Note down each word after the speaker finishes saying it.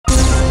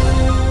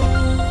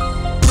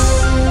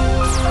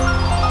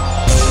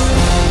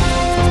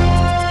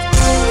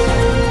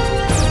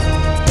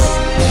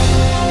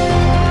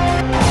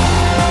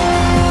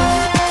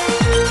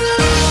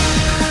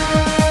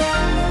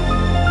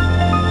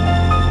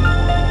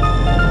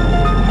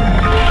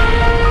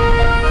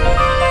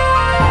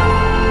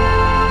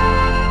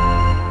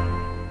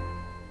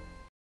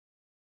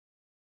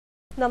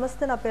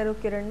నమస్తే, నా పేరు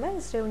కిరణ్.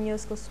 SDV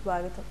న్యూస్ కు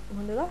స్వాగతం.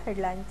 ముందుగా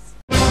హెడ్లైన్స్.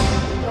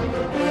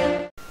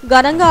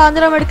 ఘనంగా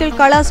ఆంధ్ర మెడికల్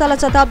కళాశాల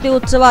శతాబ్ది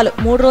ఉత్సవాలు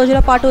 3 రోజుల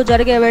పాటు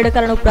జరిగే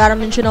వేడుకలను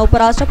ప్రారంభించిన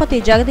ఉపరాష్ట్రపతి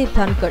జగదీప్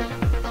ధన్కర్.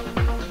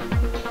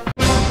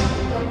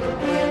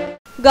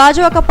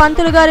 గాజువాక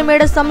పంతులు గారి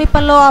మేడ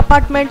సమీపంలో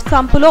అపార్ట్మెంట్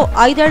సంపులో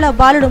 5 ఏళ్ల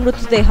బాలుడు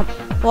మృతదేహం.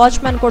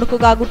 వాచ్మెన్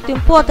కొడుకుగా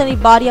గుర్తింపు, అతని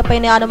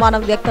భార్యపైనే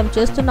అనుమానం వ్యక్తం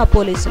చేస్తున్న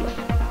పోలీసులు.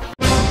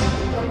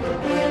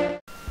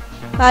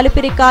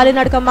 అలిపిరి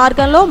కాలినడక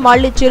మార్గంలో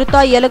మళ్లీ చిరుత,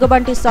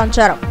 ఎలుగుబంటి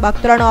సంచారం.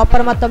 భక్తులను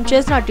అప్రమత్తం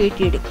చేసిన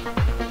టీటీడీ.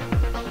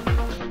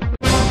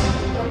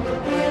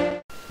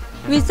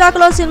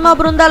 విశాఖలో సినిమా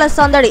బృందాల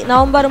సందడి.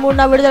 నవంబర్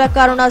 3న విడుదల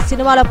కానున్న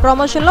సినిమాల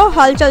ప్రమోషన్లో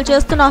హల్చల్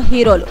చేస్తున్న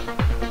హీరోలు.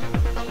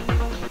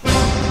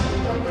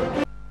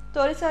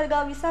 తొలిసారిగా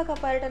విశాఖ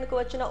పర్యటనకు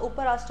వచ్చిన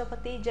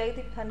ఉపరాష్ట్రపతి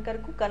జగదీప్ ధన్కర్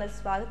కు ఘన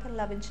స్వాగతం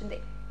లభించింది.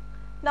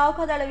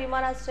 నౌకాదళ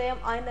విమానాశ్రయం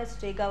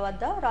INSTగా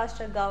వద్ద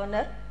రాష్ట్ర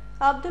గవర్నర్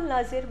అబ్దుల్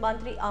నజీర్,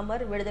 మంత్రి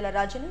అమర్, విడుదల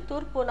రజని,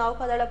 తూర్పు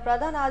నౌకాదళ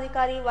ప్రధాన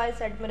అధికారి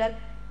వైస్ అడ్మిరల్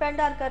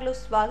పెండార్కర్లు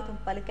స్వాగతం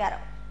పలికారు.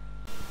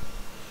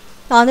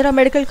 ఆంధ్ర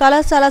మెడికల్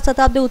కళాశాల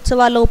శతాబ్ది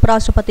ఉత్సవాల్లో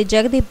ఉపరాష్ట్రపతి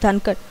జగదీప్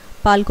ధన్కర్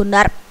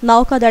పాల్గొన్నారు.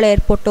 నౌకాదళ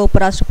ఎయిర్పోర్ట్లో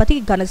ఉపరాష్ట్రపతి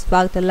ఘన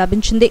స్వాగతం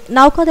లభించింది.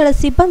 నౌకాదళ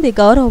సిబ్బంది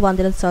గౌరవ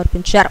వందనం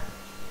సమర్పించారు.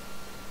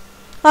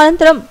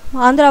 అనంతరం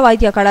ఆంధ్ర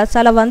వైద్య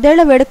కళాశాల 100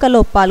 ఏళ్ల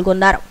వేడుకల్లో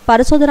పాల్గొన్నారు.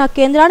 పరిశోధనా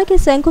కేంద్రానికి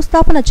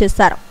శంకుస్థాపన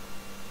చేశారు.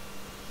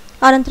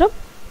 అనంతరం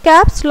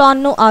క్యాప్స్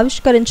లాన్ ను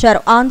ఆవిష్కరించారు.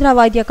 ఆంధ్ర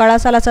వైద్య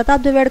కళాశాల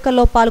శతాబ్ది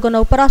వేడుకల్లో పాల్గొన్న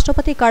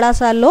ఉపరాష్ట్రపతి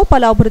కళాశాలలో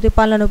పలు అభివృద్ధి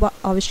పనులను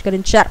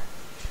ఆవిష్కరించారు.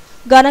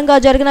 ఘనంగా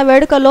జరిగిన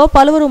వేడుకల్లో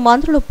పలువురు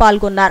మంత్రులు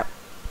పాల్గొన్నారు.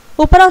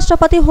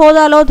 ఉపరాష్ట్రపతి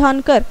హోదాలో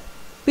ధన్కర్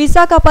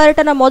విశాఖ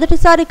పర్యటన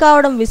మొదటిసారి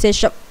కావడం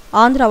విశేషం.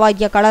 ఆంధ్ర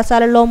వైద్య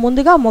కళాశాలలో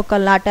ముందుగా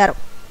మొక్కలు నాటారు.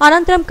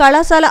 అనంతరం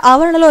కళాశాల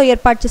ఆవరణలో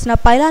ఏర్పాటు చేసిన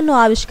పైలాన్ను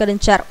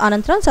ఆవిష్కరించారు.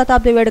 అనంతరం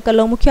శతాబ్ది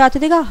వేడుకల్లో ముఖ్య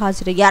అతిథిగా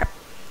హాజరయ్యారు.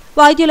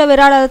 వైద్యుల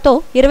విరాళాలతో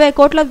 20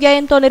 కోట్ల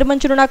వ్యయంతో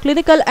నిర్మించనున్న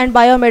clinical and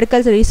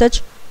biomedical research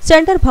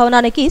centre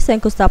భవనానికి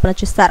శంకుస్థాపన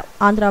చేశారు.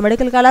 ఆంధ్ర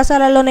మెడికల్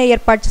కళాశాలలోనే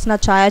ఏర్పాటు చేసిన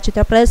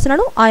ఛాయాచిత్ర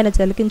ప్రదర్శనను ఆయన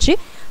తిలకించి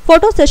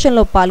ఫోటో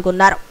సెషన్లో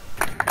పాల్గొన్నారు.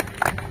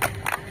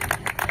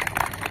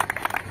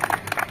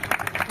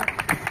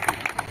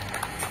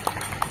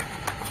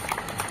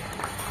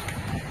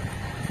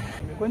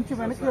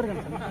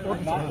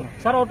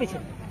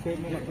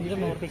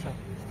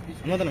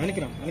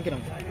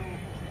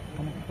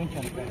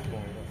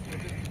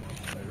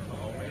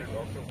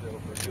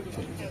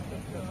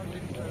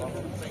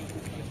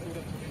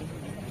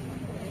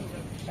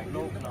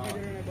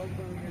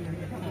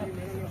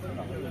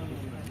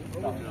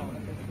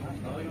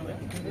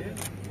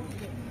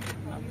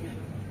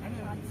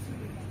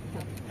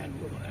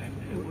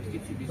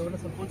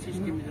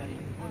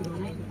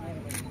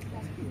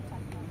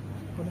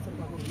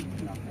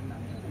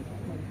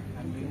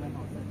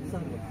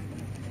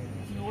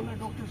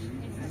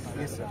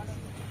 Yes, sir.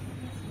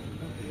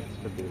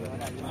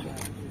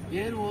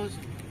 There was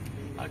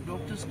a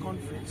doctors'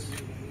 conference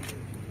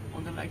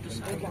on the lighter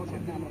side,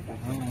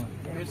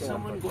 where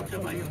someone got the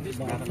buy of this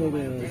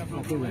problem,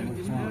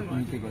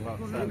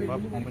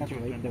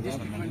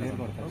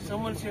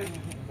 someone said,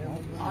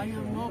 I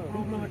have no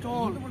problem at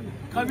all.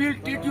 I will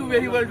treat you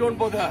very well, don't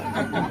bother.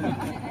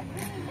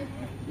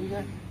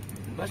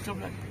 Best of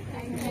luck.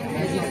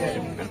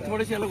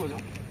 थोड़े से अलग हो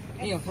जाओ.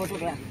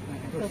 Photograph.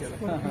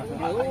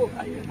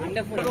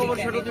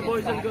 Overshadow the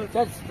boys and girls.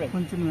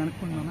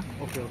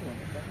 Okay.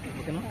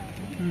 Okay, no?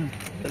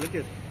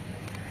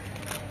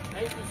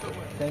 Thank you so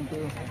much. Thank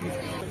you.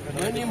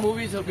 Many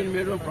movies have been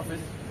made on Prophet,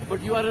 but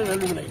you are an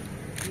alumni.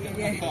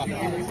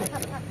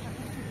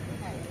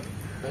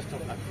 Best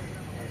of luck.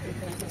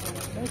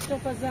 Most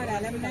of us are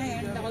alumni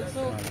and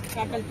also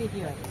faculty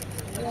here.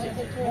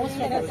 Most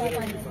of us are.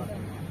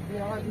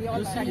 We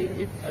all study.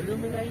 If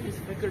alumni is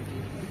faculty,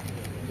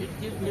 it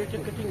gives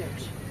nature cutting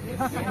edge.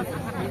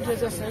 It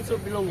has a sense of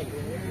belonging.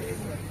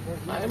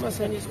 I am a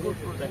Sunday school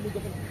product.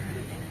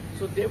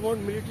 So they want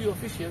military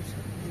officials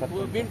who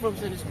have been from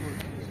Sunday school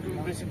to be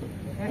principal.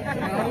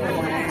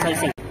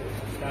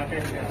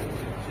 Started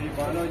Sri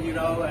Balaji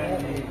Rao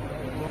and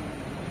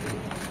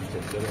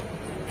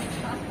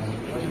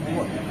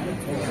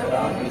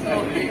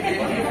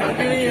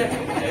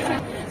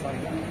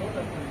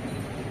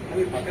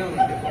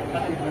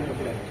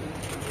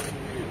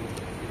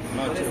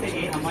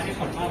हमारी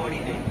पटनावाड़ी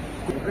है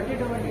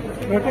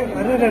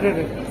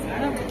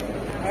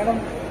madam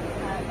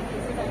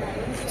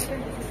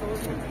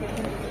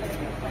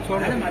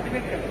छोड़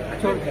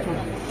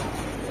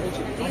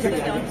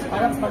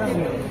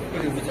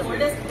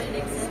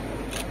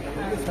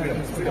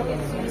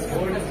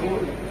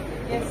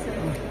Yes, sir.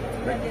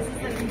 But this is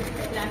the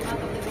landmark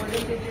of the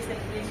Golden Jubilee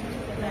celebration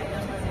for the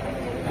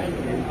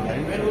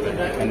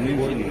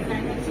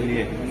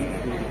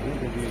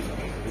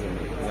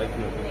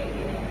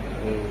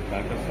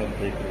doctor साहब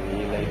देख रहे हैं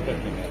ये life का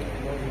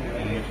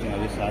animation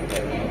अभी साथ है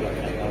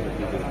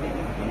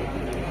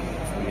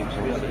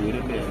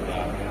दूरी पे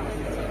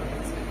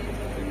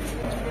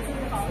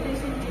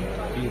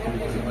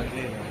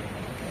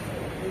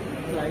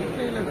लाइफ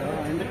पे लगा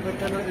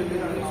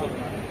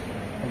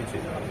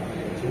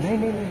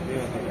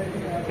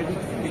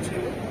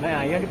नहीं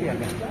आई एंड पी आ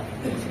गया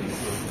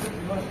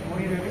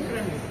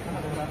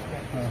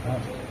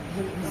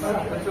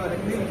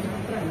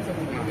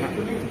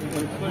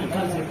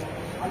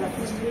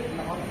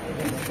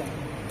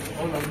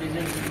All of these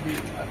will be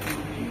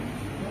absolutely.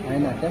 I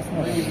know, that's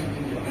not. I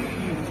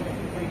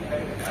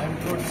am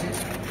told 6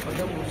 for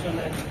the motion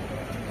and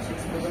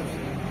 6 for the.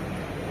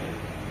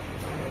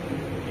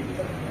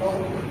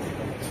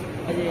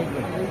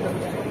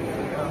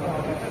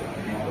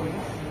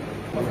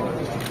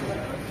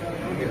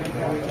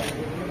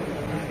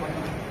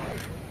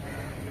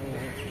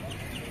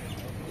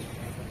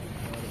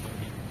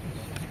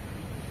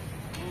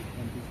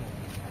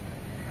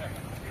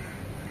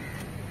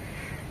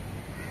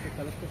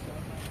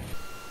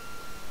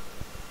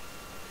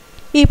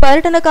 ఈ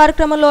పర్యటన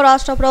కార్యక్రమంలో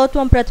రాష్ట్ర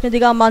ప్రభుత్వం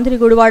ప్రతినిధిగా మంత్రి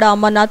గుడివాడ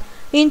అమర్నాథ్,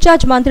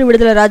 ఇన్ఛార్జ్ మంత్రి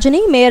విడుదల రజని,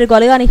 మేయర్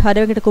గొలగాని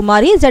హరివెంకట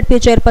కుమారి, జడ్పీ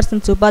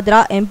చైర్పర్సన్ సుభద్ర,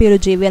 ఎంపీలు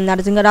GVN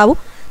Narasingarao,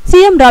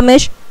 CM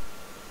Ramesh,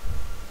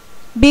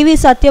 BV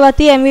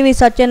Satyavathi, MVV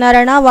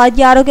Satyanarayana,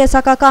 వైద్య ఆరోగ్య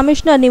శాఖ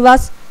కమిషనర్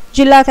నివాస్,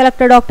 జిల్లా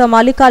collector doctor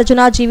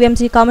Mallikarjuna,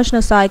 GVMC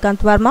commissioner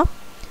Saikanth Varma,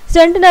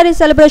 centenary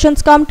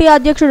celebrations committee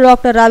అధ్యక్షుడు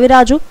డాక్టర్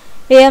రవిరాజు,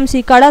 ఏఎంసీ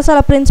కళాశాల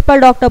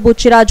principal doctor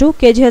Buchiraju,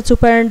 KGH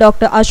superintendent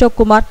doctor Ashok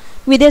Kumar,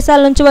 విదేశాల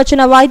నుంచి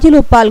వచ్చిన వైద్యులు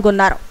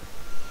పాల్గొన్నారు.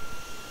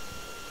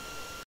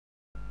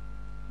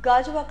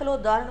 గాజువాకలో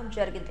దారుణం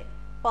జరిగింది.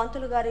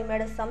 పంతులు గారి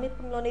మేడ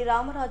సమీపంలోని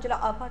రామరాజుల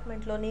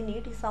అపార్ట్మెంట్లోని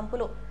నీటి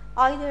సంపులో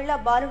 5 ఏళ్ల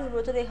బాలుడు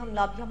మృతదేహం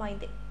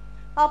లభ్యమైంది.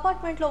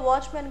 అపార్ట్మెంట్లో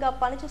వాచ్మెన్ గా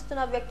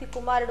పనిచేస్తున్న వ్యక్తి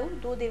కుమారుడు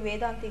దూది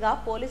వేదాంతిగా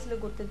పోలీసులు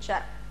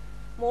గుర్తించారు.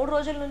 3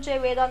 రోజుల నుంచే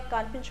వేదాంత్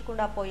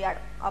కనిపించకుండా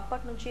పోయాడు.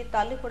 అప్పటి నుంచి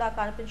తల్లి కూడా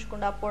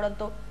కనిపించకుండా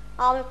పోవడంతో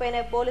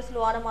ఆమెపైనే పోలీసులు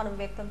అనుమానం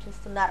వ్యక్తం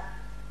చేస్తున్నారు.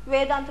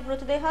 వేదాంత్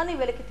మృతదేహాన్ని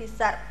వెలికి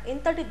తీశారు.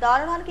 ఇంతటి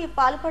దారుణానికి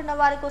పాల్పడిన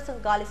వారి కోసం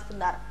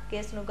గాలిస్తున్నారు.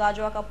 కేసును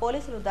గాజువాక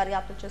పోలీసులు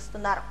దర్యాప్తు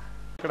చేస్తున్నారు.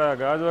 ఇక్కడ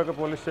గాజువాక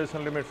పోలీస్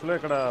స్టేషన్ లిమిట్స్లో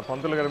ఇక్కడ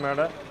పంతులు గారి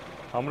మేడ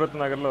అమృత్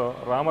నగర్లో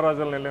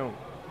రామరాజుల నిలయం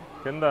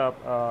కింద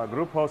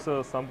గ్రూప్ హౌస్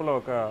సంపులో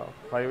ఒక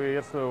 5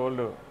 years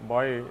old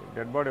bye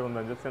dead body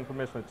ఉందని చెప్పి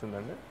ఇన్ఫర్మేషన్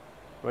వచ్చిందండి.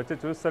 వచ్చి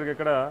చూసేసరికి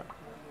ఇక్కడ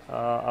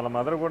వాళ్ళ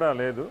మదర్ కూడా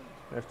లేదు.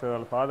 నెక్స్ట్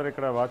వాళ్ళ ఫాదర్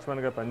ఇక్కడ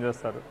వాచ్మెన్గా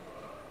పనిచేస్తారు.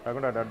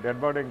 కాకుండా డెడ్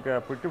బాడీ ఇంకా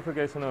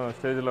పుట్టిఫికేషన్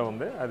స్టేజ్లో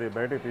ఉంది. అది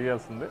బయటకు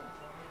తీయాల్సింది.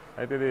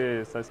 అయితే ఇది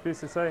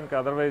సస్పీషియసా ఇంకా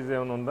అదర్వైజ్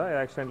ఏమైనా ఉందా,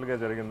 యాక్సిడెంట్గా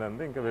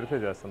జరిగిందండి ఇంకా వెరిఫై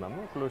చేస్తున్నాము.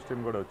 క్లూస్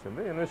టీమ్ కూడా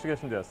వచ్చింది,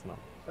 ఇన్వెస్టిగేషన్ చేస్తున్నాం.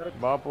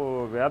 బాపు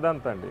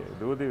వేదాంత్ అండి,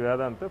 దూది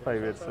Vedant,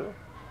 5 years,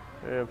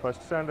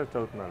 first standard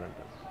చదువుతున్నాడంట.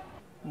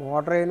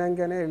 Motor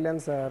అయినాకనే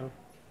వెళ్ళాను సార్.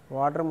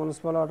 వాటర్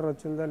మున్సిపల్ వాటర్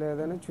వచ్చిందో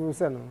లేదని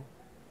చూశాను.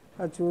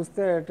 అది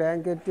చూస్తే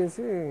ట్యాంక్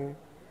ఎట్టేసి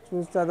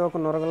చూస్తే అది ఒక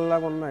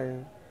నురగల్లాగా ఉన్నాయి.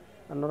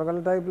 ఆ నురగల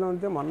టైప్లో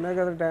ఉంటే మొన్నే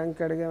కదా ట్యాంక్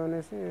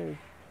అడిగామనేసి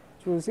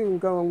చూసి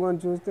ఇంకా ఒంగోని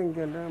చూస్తే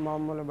ఇంకేంటే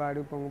మామూలు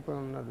బాడీ పొంగిపోయి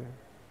ఉన్నది.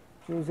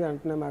 చూసి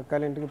వెంటనే మా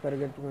అక్కల ఇంటికి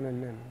పరిగెట్టుకొని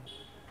వెళ్ళాను.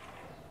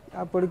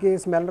 అప్పటికి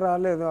స్మెల్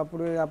రాలేదు.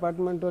 అప్పుడు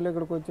అపార్ట్మెంట్ వాళ్ళు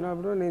ఇక్కడికి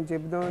వచ్చినప్పుడు నేను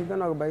చెప్దామంటే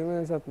నాకు భయం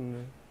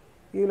వేసేస్తుంది.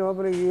 ఈ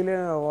లోపల వీళ్ళే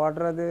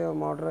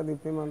మోటార్ అది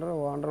ఇప్పేయమన్నారు.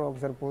 ఓనర్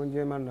ఒకసారి ఫోన్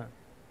చేయమన్నారు.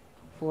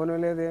 ఫోన్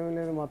లేదు, ఏమీ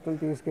లేదు, మొత్తం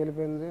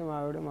తీసుకెళ్ళిపోయింది మా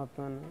ఆవిడ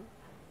మొత్తం.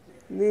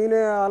 నేనే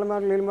వాళ్ళ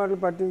మాటలు వీళ్ళ మాటలు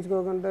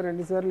పట్టించుకోకుండా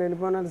 2 సార్లు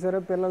వెళ్ళిపోయినా సరే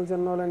పిల్లలు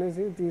చిన్నవాళ్ళు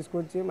అనేసి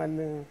తీసుకొచ్చి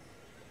మళ్ళీ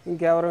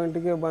ఇంకెవరో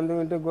ఇంటికి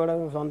బంధువు ఇంటికి కూడా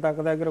సొంత అక్క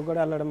దగ్గర కూడా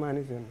వెళ్ళడం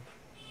మానేశాను.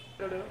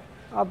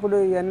 అప్పుడు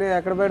ఇవన్నీ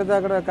ఎక్కడ పెడితే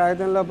అక్కడ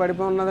కాగితంలో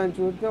పడిపోయి ఉన్నదని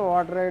చూస్తే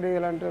ఓటర్ ఐడి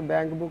ఇలాంటి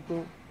బ్యాంక్ బుక్,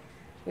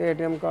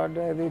 ఏటీఎం కార్డు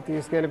అది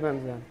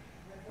తీసుకెళ్ళిపోయాను సార్.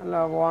 అలా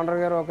ఓనర్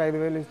గారు ఒక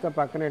 5,000 ఇస్తే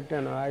పక్కన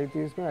పెట్టాను.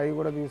 అవి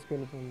కూడా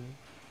తీసుకెళ్ళిపోయింది.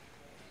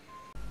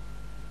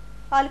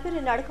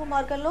 అలిపిరి నడక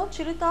మార్గంలో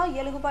చిరుత,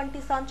 ఎలుగుబంటి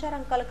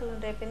సంచారం కలకలం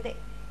రేపింది.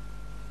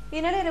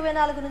 ఈ నెల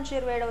 24 నుంచి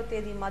 27వ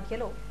తేదీ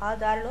మధ్యలో ఆ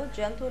దారిలో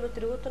జంతువులు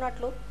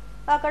తిరుగుతున్నట్లు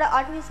అక్కడ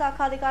అటవీ శాఖ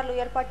అధికారులు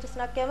ఏర్పాటు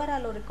చేసిన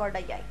కెమెరాలు రికార్డ్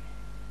అయ్యాయి.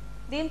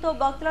 దీంతో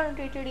భక్తులను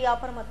టీటీడీ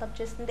అప్రమత్తం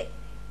చేసింది.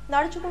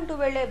 నడుచుకుంటూ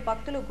వెళ్లే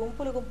భక్తులు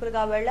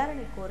గుంపులుగా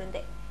వెళ్లాలని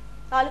కోరింది.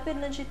 అలిపిరి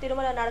నుంచి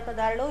తిరుమల నడక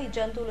దారిలో ఈ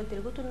జంతువులు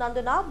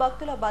తిరుగుతున్నందున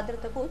భక్తుల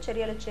భద్రతకు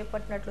చర్యలు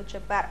చేపట్టినట్లు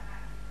చెప్పారు.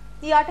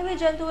 ఈ అటవీ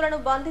జంతువులను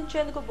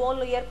బంధించేందుకు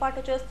బోన్లు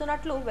ఏర్పాటు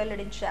చేస్తున్నట్లు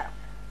వెల్లడించారు.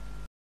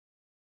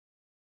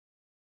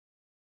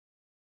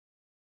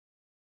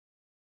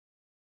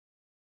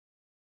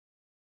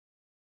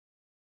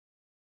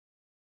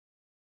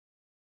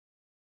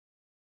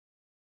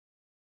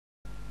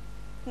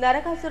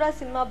 నరకాసుర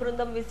సినిమా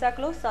బృందం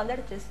విశాఖలో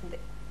సందడి చేసింది.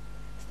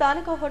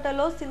 స్థానిక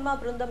హోటల్లో సినిమా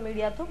బృందం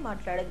మీడియాతో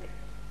మాట్లాడింది.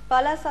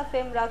 పలాస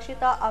ఫేమ్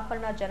రక్షిత,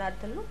 అపర్ణ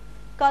జనార్దన్లు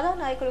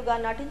కథానాయకులుగా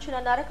నటించిన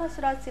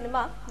నరకాసుర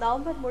సినిమా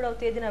నవంబర్ 3వ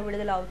తేదీన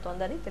విడుదల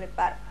అవుతోందని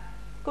తెలిపారు.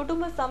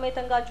 కుటుంబ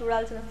సమేతంగా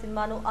చూడాల్సిన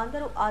సినిమాను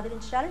అందరూ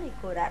ఆదరించాలని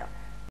కోరారు.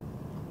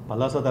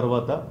 పలాస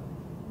తర్వాత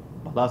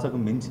పలాసకు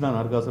మించిన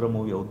నరకాసుర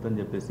మూవీ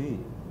అవుతుందని చెప్పేసి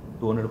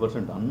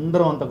 200%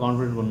 అందరం అంత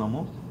కాన్ఫిడెంట్గా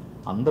ఉన్నాము.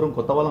 అందరం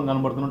కొత్త వాళ్ళం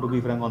కనబడుతున్నాం, to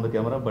be Frank on the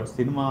camera. But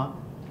cinema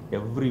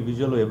every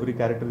visual, every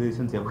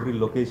characterisations, every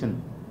location,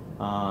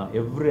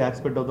 every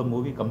aspect of the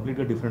movie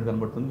కంప్లీట్గా డిఫరెంట్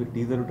కనబడుతుంది. మీరు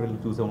టీజర్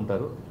ట్రైలర్ చూసే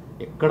ఉంటారు.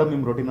 ఎక్కడ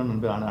మేము రొటీన్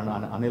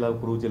అనేలాగా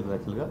ప్రూవ్ చేయలేదు.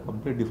 యాక్చువల్గా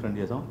కంప్లీట్ డిఫరెంట్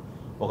చేసాం.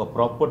 ఒక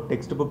proper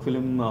text book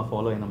film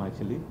follow అయినాం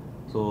యాక్చువల్లీ.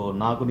 సో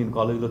నాకు నేను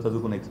కాలేజ్లో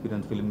చదువుకున్న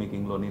ఎక్స్పీరియన్స్ ఫిల్మ్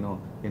మేకింగ్లో నేను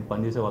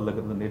పనిచేసే వాళ్ళ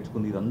దగ్గర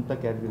నేర్చుకుంది ఇదంతా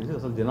కేటగిరీస్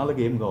అసలు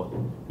జనాలకు ఏం కావాలి,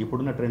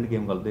 ఇప్పుడున్న ట్రెండ్కి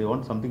ఏం కావాలి, they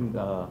want something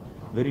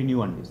very new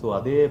అండి. సో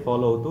అదే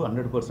ఫాలో అవుతూ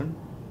 100%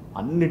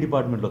 అన్ని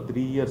డిపార్ట్మెంట్లో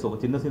 3 years ఒక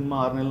చిన్న సినిమా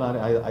 6 నెలలు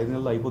 5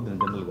 నెలలు అయిపోతుంది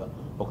జనరల్గా.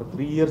 ఒక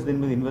 3 years దీని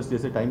మీద ఇన్వెస్ట్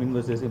చేసి, టైం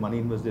ఇన్వెస్ట్ చేసి, మనీ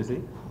ఇన్వెస్ట్ చేసి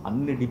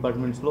అన్ని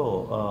డిపార్ట్మెంట్స్లో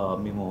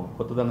మేము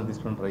కొత్తదాన్ని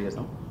తీసుకొని ట్రై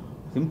చేసాం.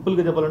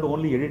 సింపుల్గా చెప్పాలంటే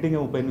ఓన్లీ ఎడిటింగ్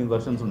 38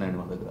 వెర్షన్స్ ఉన్నాయండి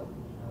మా దగ్గర.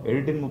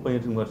 Editing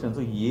 38 versions.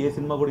 ఏ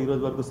సినిమా కూడా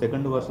ఈరోజు వరకు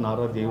సెకండ్ వెర్షన్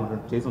ఆర్ఆర్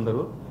చేసి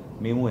ఉండరు.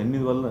 మేము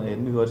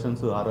 8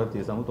 వెర్షన్స్ ఆర్ఆర్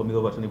చేసాము,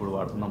 9వ వెర్షన్ ఇప్పుడు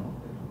వాడుతున్నాము.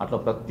 అట్లా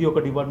ప్రతి ఒక్క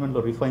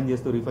డిపార్ట్మెంట్లో రిఫైన్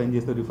చేస్తూ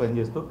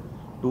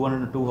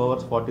 2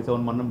 hours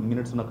 47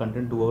 minutes ఉన్న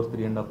కంటెంట్ 2 hours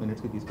 3.5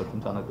 minutesకి తీసుకొచ్చాం,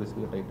 చాలా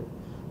క్రిస్పీగా టైట్.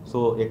 సో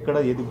ఎక్కడ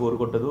ఏది బోర్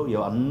కొట్టదు.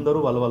 అందరూ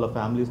వాళ్ళ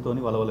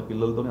ఫ్యామిలీస్తోని వాళ్ళ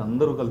పిల్లలతోని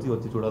అందరూ కలిసి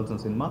వచ్చి చూడాల్సిన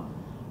సినిమా.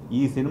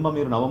 ఈ సినిమా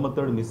మీరు November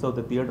 3rd మిస్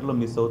అవుతే, థియేటర్లో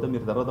మిస్ అవుతే,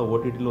 మీరు తర్వాత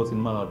ఓటీటీలో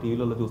సినిమా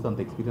టీవీలలో చూస్తే అంత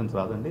ఎక్స్పీరియన్స్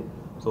రాదండి.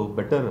 So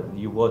better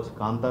you watch.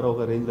 Kantara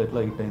ఒక రేంజ్లో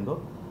ఎట్లా హిట్ అయిందో,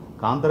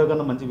 కాంతార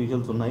కన్నా మంచి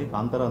విజువల్స్ ఉన్నాయి.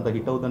 కాంతార అంత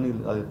హిట్ అవుతుందని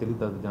అది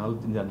తెలియదు,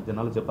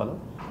 జనాలు చెప్పాలి.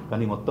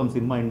 కానీ మొత్తం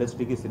సినిమా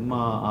ఇండస్ట్రీకి, సినిమా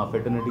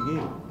ఫెటర్నిటీకి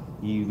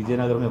ఈ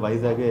విజయనగరమే,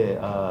 వైజాగే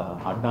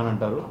అడ్డా అని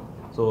అంటారు.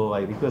 So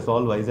I request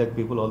all Vizag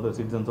people, all the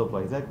citizens of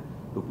Vizag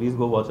to please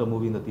go watch a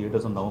movie in the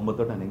theatres on November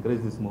 3rd and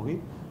encourage this movie.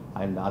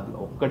 And అది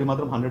ఒక్కటి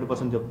మాత్రం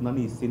 100% చెప్తున్నాను,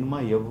 ఈ సినిమా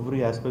ఎవ్రీ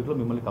ఆస్పెక్ట్లో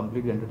మిమ్మల్ని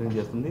కంప్లీట్గా ఎంటర్టైన్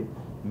చేస్తుంది.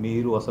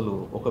 మీరు అసలు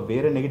ఒక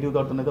వేరే నెగిటివ్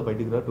థాట్ అయితే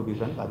బయటికి రా, టు బీ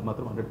ఫ్రాంక్, అది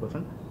మాత్రం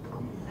 100%.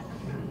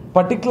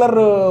 పర్టికులర్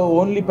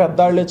ఓన్లీ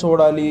పెద్దవాళ్ళే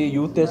చూడాలి,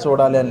 యూతే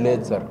చూడాలి అని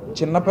లేదు సార్.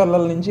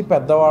 చిన్నపిల్లల నుంచి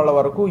పెద్దవాళ్ళ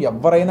వరకు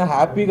ఎవరైనా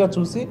హ్యాపీగా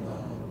చూసి,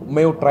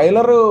 మేము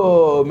trailer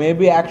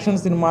maybe action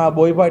cinema,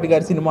 Boyapati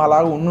గారి సినిమా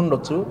లాగా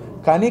ఉండుండొచ్చు,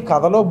 కానీ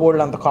కథలో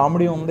బోల్డ్ అంత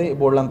కామెడీ ఉంది,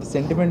 బోల్డ్ అంత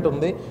సెంటిమెంట్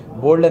ఉంది,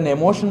 బోల్డ్ అనే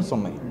ఎమోషన్స్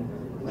ఉన్నాయి.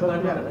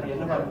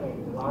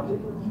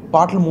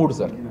 పాటలు 3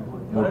 సార్,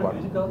 3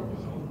 పాటలు.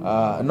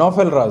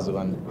 నోఫెల్ రాజు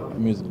అని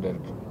మ్యూజిక్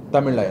డైరెక్టర్,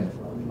 తమిళ ఆయన.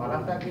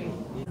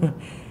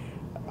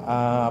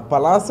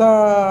 పలాస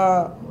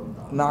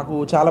నాకు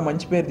చాలా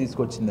మంచి పేరు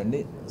తీసుకొచ్చిందండి.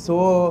 సో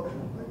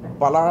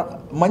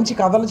మంచి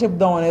కథలు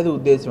చెప్దాం అనేది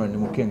ఉద్దేశం అండి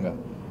ముఖ్యంగా.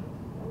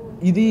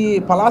 ఇది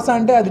పలాస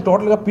అంటే అది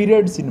టోటల్గా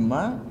పీరియడ్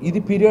సినిమా, ఇది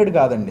పీరియడ్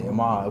కాదండి,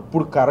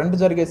 ఇప్పుడు కరెంట్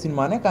జరిగే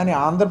సినిమానే, కానీ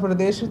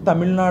ఆంధ్రప్రదేశ్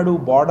తమిళనాడు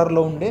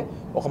బార్డర్లో ఉండే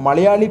ఒక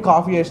మలయాళీ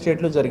కాఫీ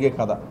ఎస్టేట్లో జరిగే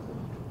కథ.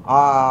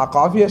 ఆ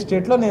కాఫీ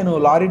ఎస్టేట్లో నేను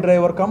లారీ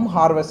డ్రైవర్ కమ్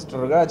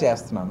హార్వెస్టర్గా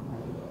చేస్తున్నాను.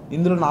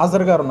 ఇందులో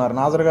నాజర్ గారు ఉన్నారు,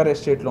 నాజర్ గారు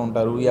ఎస్టేట్లో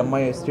ఉంటారు, ఈ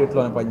అమ్మాయి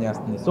ఎస్టేట్లోనే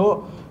పనిచేస్తుంది. సో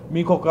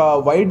మీకు ఒక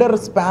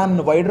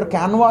వైడర్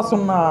క్యాన్వాస్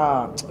ఉన్న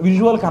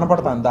విజువల్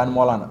కనపడతాను. దాని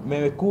మూలాన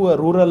మేము ఎక్కువ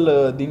రూరల్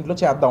దీంట్లో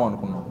చేద్దాం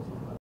అనుకున్నాం.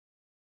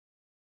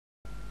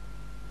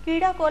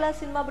 క్రీడాకోలా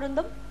సినిమా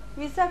బృందం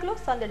విశాఖలో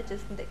సందడి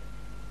చేసింది.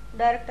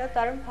 డైరెక్టర్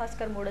తరుణ్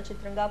భాస్కర్ 3వ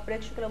చిత్రంగా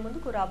ప్రేక్షకుల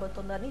ముందుకు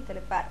రాబోతోందని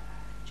తెలిపారు.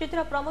 చిత్ర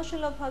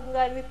ప్రమోషన్లో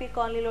భాగంగా ఎంవీపీ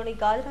కాలనీలోని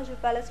గాదిరాజు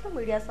ప్యాలెస్లో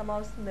మీడియా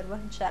సమావేశం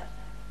నిర్వహించారు.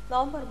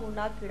 November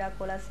 3న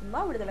క్రీడాకోలా సినిమా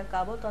విడుదల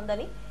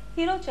కాబోతోందని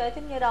హీరో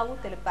చైతన్యరావు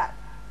తెలిపారు.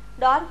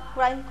 డార్క్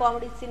క్రైమ్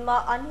కామెడీ సినిమా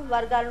అన్ని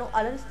వర్గాలను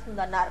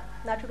అలరిస్తుందన్నారు.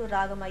 నటుడు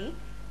రాగమయ్యి,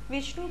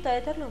 విష్ణు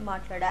తదితరులు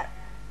మాట్లాడారు.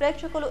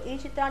 ప్రేక్షకులు ఈ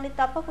చిత్రాన్ని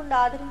తప్పకుండా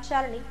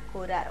ఆదరించాలని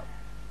కోరారు.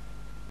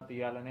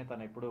 తీయాలనే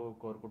తను ఎప్పుడు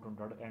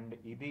కోరుకుంటుంటాడు. అండ్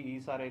ఇది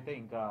ఈసారి అయితే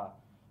ఇంకా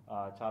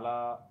చాలా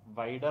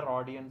వైడర్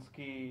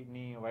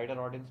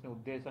ఆడియన్స్ని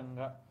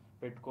ఉద్దేశంగా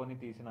పెట్టుకొని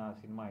తీసిన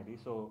సినిమా ఇది.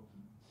 సో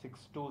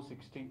 6 to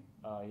 60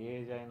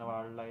 ఏజ్ అయిన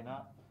వాళ్ళైనా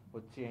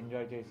వచ్చి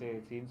ఎంజాయ్ చేసే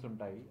సీన్స్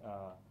ఉంటాయి.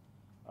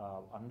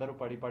 అందరూ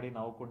పడి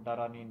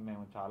నవ్వుకుంటారని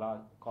మేము చాలా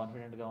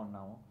కాన్ఫిడెంట్గా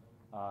ఉన్నాము.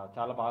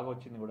 చాలా బాగా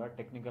వచ్చింది కూడా,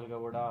 టెక్నికల్గా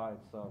కూడా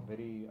it's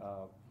very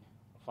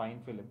fine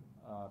film.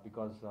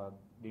 Because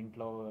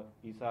దీంట్లో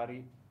ఈసారి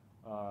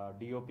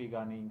డిఓపి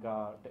కానీ, ఇంకా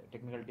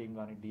టెక్నికల్ టీమ్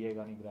కానీ, డిఏ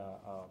కానీ,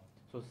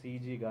 సో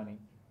సీజీ కానీ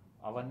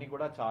అవన్నీ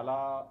కూడా చాలా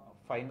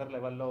ఫైనర్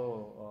లెవెల్లో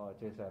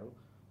చేశారు.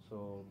 సో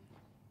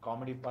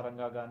కామెడీ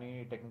పరంగా కానీ,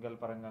 టెక్నికల్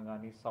పరంగా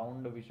కానీ,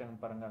 సౌండ్ విషయం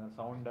పరంగా కానీ,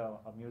 సౌండ్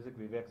మ్యూజిక్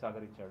వివేక్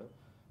సాగర్ ఇచ్చాడు.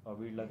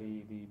 వీళ్ళది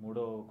ఇది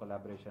 3వ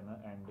కొలాబరేషన్.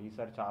 అండ్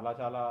ఈసారి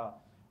చాలా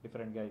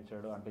డిఫరెంట్గా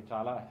ఇచ్చాడు. అంటే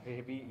చాలా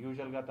హెవీ,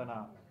 యూజువల్గా తన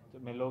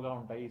మెల్లోగా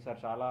ఉంటాయి, ఈసారి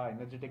చాలా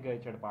ఎనర్జెటిక్గా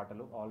ఇచ్చాడు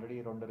పాటలు. ఆల్రెడీ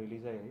 2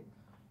 రిలీజ్ అయ్యాయి.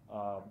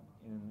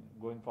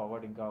 గోయింగ్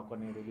ఫార్వర్డ్ ఇంకా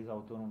కొన్ని రిలీజ్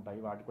అవుతూ ఉంటాయి.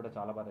 వాటికి కూడా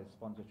చాలా బాగా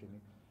రెస్పాన్స్ వచ్చింది.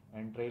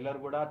 అండ్ ట్రైలర్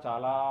కూడా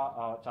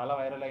చాలా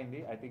వైరల్ అయింది.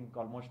 I think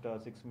almost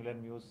 6 million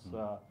views,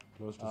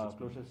 close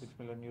to 6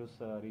 million views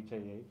reach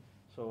అయ్యాయి.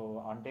 సో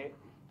అంటే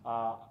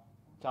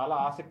చాలా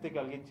ఆసక్తి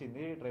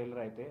కలిగించింది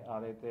ట్రైలర్ అయితే.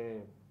 అదైతే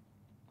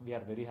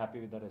we are very happy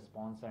with the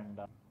response.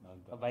 And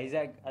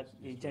Vizag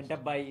ఈ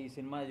చెంటబ్బాయి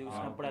సినిమా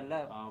చూసినప్పుడల్లా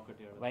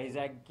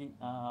వైజాగ్కి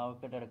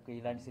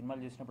ఇలాంటి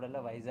సినిమాలు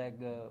చూసినప్పుడల్లా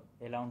వైజాగ్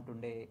ఎలా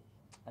ఉంటుండే,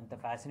 అంత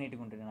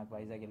ఫ్యాసినేటింగ్ ఉంటుంది నాకు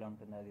వైజాగ్ ఎలా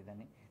ఉంటుంది అది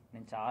ఇదని.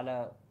 నేను చాలా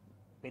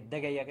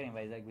పెద్దగా అయ్యాక నేను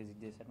వైజాగ్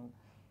విజిట్ చేశాను.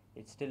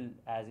 It's still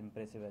as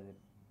impressive as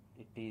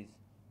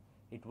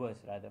it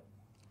was rather.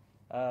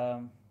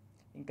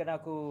 ఇంకా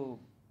నాకు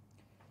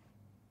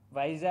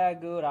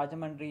వైజాగ్,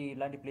 రాజమండ్రి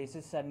ఇలాంటి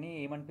ప్లేసెస్ అన్నీ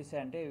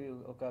ఏమనిపిస్తాయి అంటే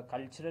ఒక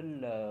కల్చరల్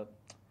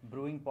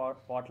బ్రూయింగ్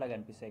పాట్ లాగా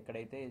అనిపిస్తాయి.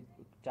 ఇక్కడైతే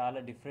చాలా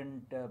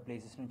డిఫరెంట్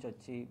ప్లేసెస్ నుంచి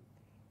వచ్చి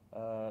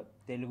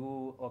తెలుగు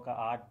ఒక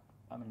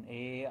I mean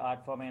A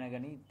art form అయినా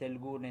కానీ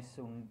తెలుగునెస్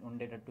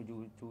ఉండేటట్టు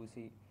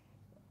చూసి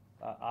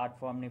ఆర్ట్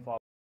ఫామ్ని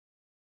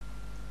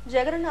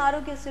జగనన్న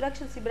ఆరోగ్య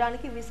సురక్ష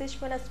శిబిరానికి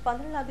విశేషమైన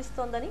స్పందన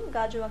లభిస్తోందని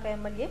గాజువాక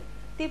ఎమ్మెల్యే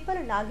తిప్పల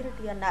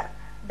నాగిరెడ్డి అన్నారు.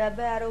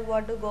 76వ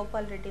వార్డు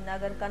గోపాల్ రెడ్డి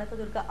నగర్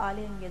కనకదుర్గ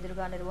ఆలయం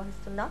ఎదురుగా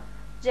నిర్వహిస్తున్న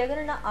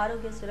జగనన్న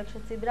ఆరోగ్య సురక్ష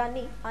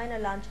శిబిరాన్ని ఆయన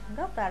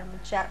లాంఛనంగా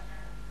ప్రారంభించారు.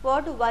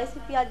 వార్డు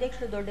వైసీపీ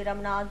అధ్యక్షుడు దొడ్డి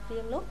రమణ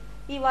ఆధ్వర్యంలో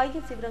ఈ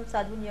వైద్య శిబిరం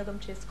సద్వినియోగం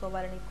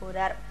చేసుకోవాలని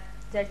కోరారు.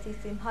 జడ్సీ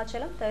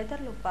సింహాచలం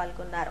తదితరులు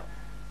పాల్గొన్నారు.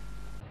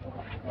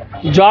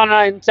 జోన్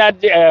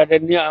ఇన్ఛార్జి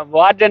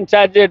వార్డు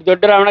ఇన్ఛార్జి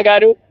దొడ్డి రమణ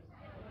గారు,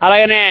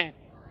 అలాగనే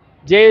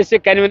జేఏసీ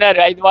కన్వీనర్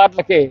 5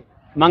 వార్డులకి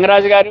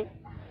మంగరాజు గారు,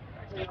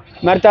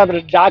 మరి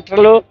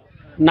డాక్టర్లు,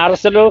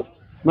 నర్సులు,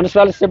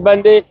 మున్సిపల్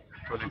సిబ్బంది,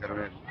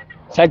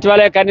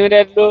 సచివాలయ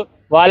కన్వీనర్లు,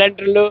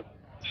 వాలంటీర్లు,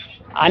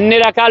 అన్ని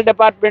రకాల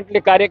డిపార్ట్మెంట్లు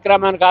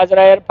కార్యక్రమానికి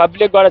హాజరయ్యారు.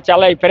 పబ్లిక్ కూడా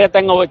చాలా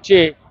విపరీతంగా వచ్చి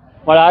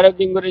వాళ్ళ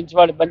ఆరోగ్యం గురించి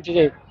వాళ్ళు మంచి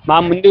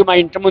మా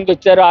ఇంటి ముందు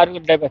వచ్చారు.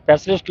 ఆరోగ్య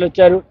స్పెషలిస్టులు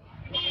వచ్చారు.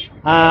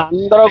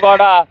 అందరూ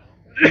కూడా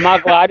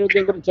మాకు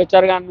ఆరోగ్యం గురించి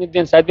వచ్చారు కానీ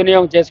దీన్ని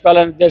సద్వినియోగం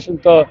చేసుకోవాలనే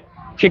ఉద్దేశంతో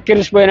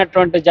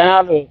కిక్కిరిసిపోయినటువంటి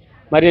జనాలు,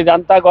 మరి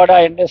ఇదంతా కూడా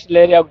ఇండస్ట్రియల్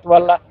ఏరియా ఒకటి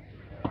వల్ల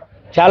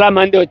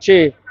చాలామంది వచ్చి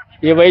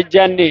ఈ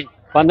వైద్యాన్ని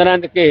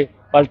పొందడానికి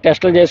వాళ్ళు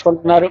టెస్టులు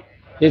చేసుకుంటున్నారు.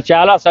 ఇది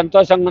చాలా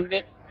సంతోషంగా ఉంది.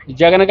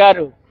 జగన్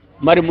గారు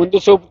మరి ముందు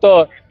చూపుతో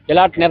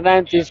ఇలాంటి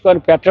నిర్ణయం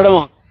తీసుకొని పెట్టడం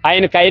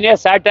ఆయనకు అయినే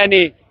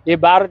సాటని ఈ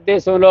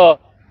భారతదేశంలో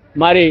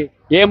మరి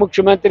ఏ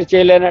ముఖ్యమంత్రి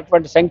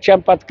చేయలేనటువంటి సంక్షేమ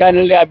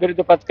పథకాన్ని,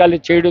 అభివృద్ధి పథకాలు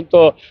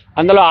చేయడంతో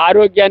అందులో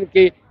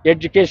ఆరోగ్యానికి,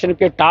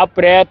 ఎడ్యుకేషన్కి టాప్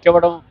ప్రయారిటీ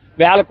ఇవ్వడం,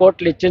 1000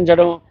 కోట్లు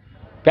ఇచ్చించడం,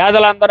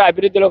 పేదలందరూ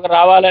అభివృద్ధిలోకి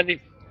రావాలని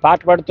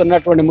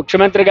పాటుపడుతున్నటువంటి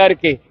ముఖ్యమంత్రి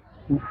గారికి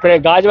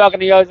గాజువాక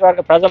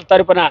నియోజకవర్గ ప్రజల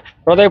తరపున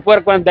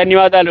హృదయపూర్వకమైన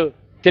ధన్యవాదాలు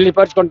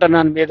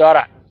తెలియపరుచుకుంటున్నాను మీ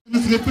ద్వారా.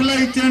 స్లిప్లో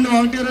ఇచ్చారండి,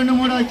 1, 2,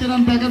 3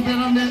 ఇచ్చారని ప్యాకెట్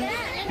పేరండి,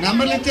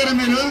 నెంబర్లు ఇచ్చారా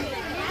మీరు?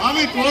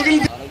 ఆమె కోగిలి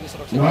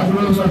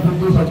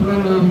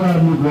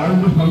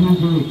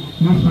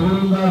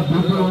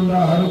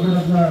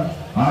ఆరోగ్యంగా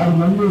 6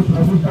 మంది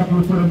స్పెషలిస్ట్ డాక్టర్లు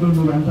వచ్చారంటే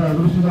మీరు అంత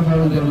అదృష్టంగా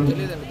భావించారు.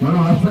 మనం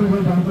హాస్పిటల్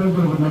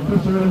మొత్తం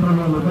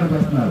స్టూడెంట్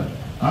చేస్తున్నారు.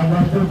 ఆ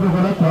డాక్టర్తో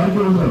కూడా క్వాలిటీ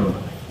ఉండదు.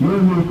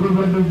 ఈరోజు మీరు ఎక్కువ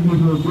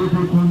మీకు బీపీ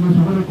ఎక్కువ ఉంది,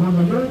 షుగర్ ఎక్కువ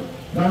ఉందంటే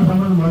దానికి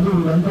సంబంధించి మందులు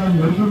ఇదంతా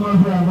మెడికల్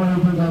మాఫియా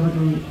అమలవుతుంది.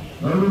 కాబట్టి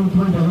గౌరవ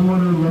ముఖ్యమంత్రి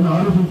జగన్మోహన్ రెడ్డి గారిని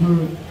ఆలోచించి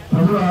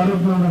ప్రజల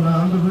ఆరోగ్యంగా ఉన్న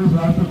ఆంధ్రప్రదేశ్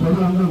రాష్ట్ర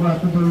ప్రజలందరూ కూడా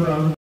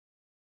అత్యంత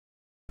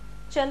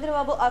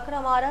చంద్రబాబు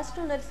అక్రమ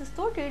అరెస్టును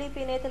నిరసిస్తూ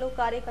టీడీపీ నేతలు,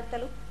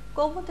 కార్యకర్తలు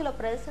కొవ్వొత్తుల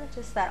ప్రదర్శన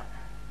చేశారు.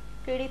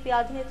 టీడీపీ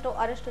అధినేతను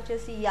అరెస్టు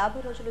చేసి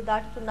 50 రోజులు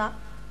దాటుతున్నా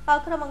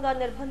అక్రమంగా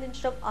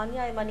నిర్బంధించడం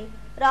అన్యాయమని,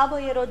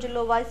 రాబోయే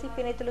రోజుల్లో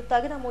వైసీపీ నేతలు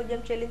తగిన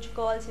మూల్యం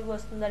చెల్లించుకోవాల్సి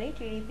వస్తుందని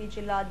టీడీపీ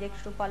జిల్లా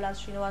అధ్యక్షుడు పల్లా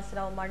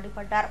శ్రీనివాసరావు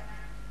మండిపడ్డారు.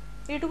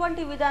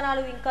 ఇటువంటి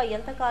విధానాలు ఇంకా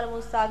ఎంతకాలమూ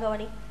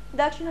సాగవని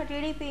దక్షిణ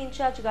టీడీపీ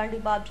ఇన్ఛార్జ్ గండి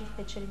బాబ్జీ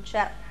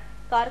హెచ్చరించారు.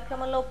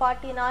 కార్యక్రమంలో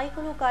పార్టీ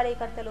నాయకులు,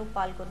 కార్యకర్తలు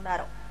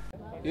పాల్గొన్నారు.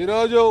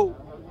 ఈరోజు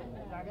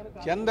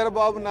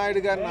చంద్రబాబు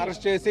నాయుడు గారిని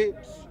అరెస్ట్ చేసి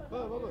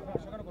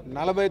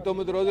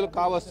 49 రోజులు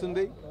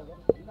కావస్తుంది.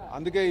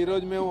 అందుకే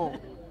ఈరోజు మేము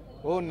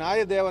ఓ న్యాయ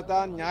దేవత,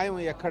 న్యాయం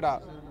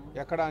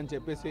ఎక్కడ అని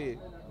చెప్పేసి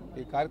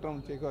ఈ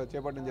కార్యక్రమం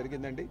చేపట్టడం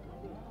జరిగిందండి.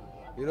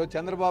 ఈరోజు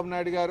చంద్రబాబు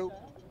నాయుడు గారు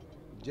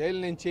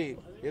జైలు నుంచి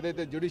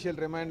ఏదైతే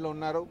జ్యుడిషియల్ రిమాండ్లో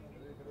ఉన్నారో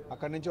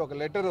అక్కడి నుంచి ఒక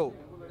లెటరు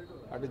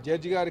అటు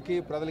జడ్జి గారికి,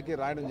 ప్రజలకి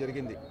రాయడం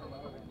జరిగింది.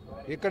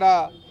 ఇక్కడ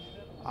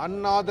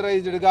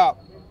అన్ఆథరైజ్డ్గా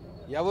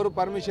ఎవరు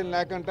పర్మిషన్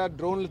లేకుండా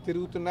డ్రోన్లు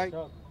తిరుగుతున్నాయి,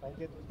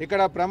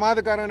 ఇక్కడ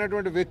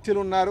ప్రమాదకరమైనటువంటి వ్యక్తులు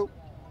ఉన్నారు,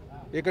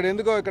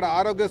 ఇక్కడ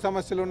ఆరోగ్య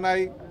సమస్యలు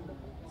ఉన్నాయి,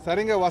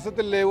 సరిగ్గా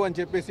వసతులు లేవు అని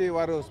చెప్పేసి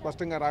వారు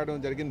స్పష్టంగా రాయడం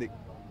జరిగింది.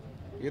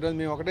 ఈరోజు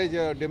మేము ఒకటే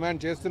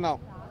డిమాండ్ చేస్తున్నాం,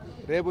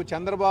 రేపు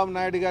చంద్రబాబు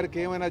నాయుడు గారికి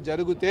ఏమైనా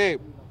జరిగితే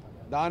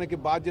దానికి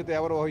బాధ్యత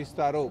ఎవరు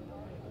వహిస్తారు?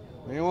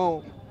 మేము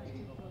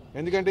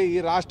ఎందుకంటే ఈ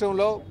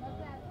రాష్ట్రంలో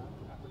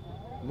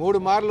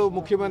 3 మార్లు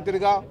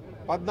ముఖ్యమంత్రిగా,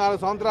 14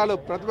 సంవత్సరాలు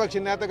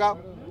ప్రతిపక్ష నేతగా,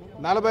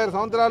 45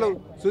 సంవత్సరాలు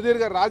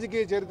సుదీర్ఘ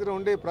రాజకీయ చరిత్ర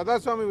ఉండి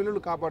ప్రజాస్వామ్య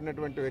విలువలు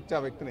కాపాడినటువంటి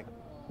వ్యక్తిని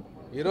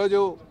ఈరోజు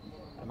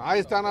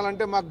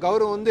న్యాయస్థానాలంటే మాకు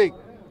గౌరవం ఉంది,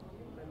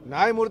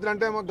 న్యాయమూర్తులు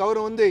అంటే మాకు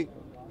గౌరవం ఉంది,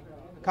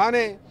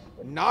 కానీ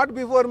నాట్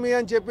బిఫోర్ మీ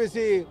అని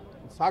చెప్పేసి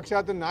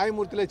సాక్షాత్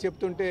న్యాయమూర్తులే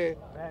చెప్తుంటే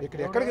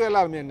ఎక్కడికి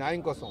వెళ్ళాలి మేము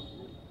న్యాయం కోసం?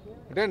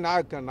 అంటే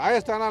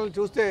న్యాయస్థానాలను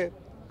చూస్తే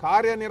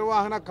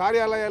కార్యనిర్వహణ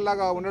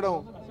కార్యాలయాల్లాగా ఉండడం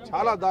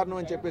చాలా దారుణం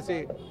అని చెప్పేసి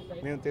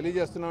మేము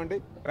తెలియజేస్తున్నామండి.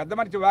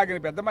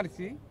 పెద్ద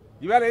మనిషి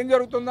ఈవేళ ఏం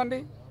జరుగుతుందండి?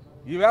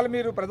 ఈవేళ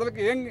మీరు ప్రజలకు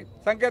ఏం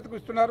సంకేతం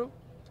ఇస్తున్నారు?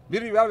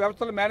 మీరు ఈవేళ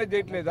వ్యవస్థలు మేనేజ్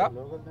చేయట్లేదా?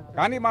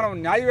 కానీ మనం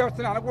న్యాయ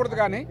వ్యవస్థని అనకూడదు,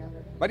 కానీ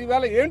మరి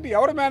ఈవేళ ఏంటి,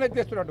 ఎవరు మేనేజ్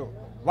చేస్తున్నట్టు?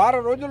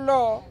 వారం రోజుల్లో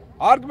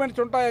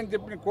ఆర్గ్యుమెంట్స్ ఉంటాయని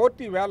చెప్పిన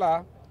కోర్టు ఈవేళ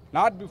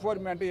నాట్ బిఫోర్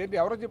మీ అంటే ఏంటి?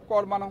 ఎవరో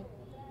చెప్పుకోవాలి మనం?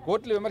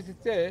 కోర్టులు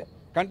విమర్శిస్తే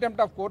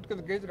కంటెంప్ట్ ఆఫ్ కోర్టు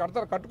కింద కేసు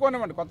కడతారు,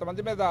 కట్టుకోనివ్వండి.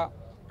 కొంతమంది మీద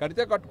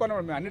కడితే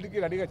కట్టుకోనివ్వండి, మేము అన్నిటికీ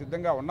రెడీగా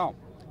సిద్ధంగా ఉన్నాం.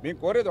 మేము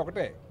కోరేది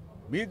ఒకటే,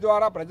 మీ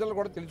ద్వారా ప్రజలు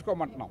కూడా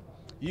తెలుసుకోమంటున్నాం.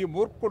 ఈ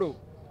మూర్ఖుడు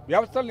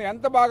వ్యవస్థలను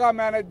ఎంత బాగా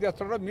మేనేజ్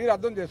చేస్తున్నాడో మీరు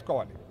అర్థం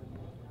చేసుకోవాలి.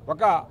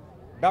 ఒక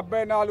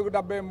 74,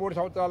 73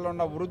 సంవత్సరాల్లో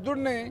ఉన్న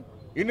వృద్ధుడిని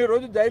ఇన్ని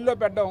రోజులు జైల్లో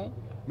పెట్టడం,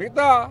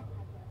 మిగతా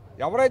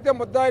ఎవరైతే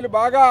ముద్దాయిలు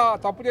బాగా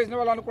తప్పు చేసిన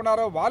వాళ్ళు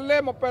అనుకున్నారో వాళ్ళే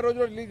 30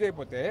 రోజులు రిలీజ్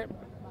అయిపోతే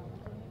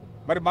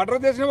మరి మర్డర్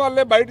చేసిన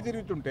వాళ్ళే బయట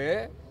తిరుగుతుంటే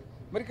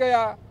మరి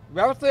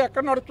వ్యవస్థ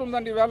ఎక్కడ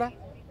నడుస్తుందండి ఈవేళ?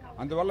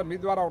 అందువల్ల మీ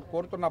ద్వారా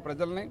కోరుతున్న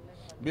ప్రజల్ని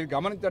మీరు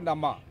గమనించండి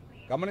అమ్మా,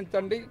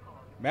 గమనించండి.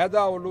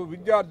 మేధావులు,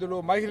 విద్యార్థులు,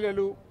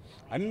 మహిళలు,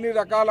 అన్ని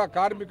రకాల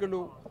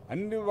కార్మికులు,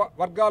 అన్ని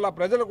వర్గాల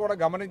ప్రజలు కూడా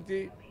గమనించి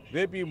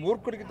రేపు ఈ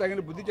మూర్ఖుడికి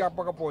తగిన బుద్ధి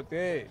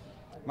చెప్పకపోతే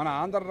మన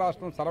ఆంధ్ర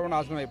రాష్ట్రం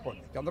సర్వనాశనం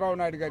అయిపోతుంది. చంద్రబాబు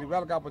నాయుడు గారు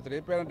ఇవాళ కాకపోతే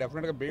రేపైనా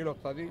డెఫినెట్గా బెయిల్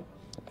వస్తుంది,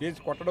 కేసు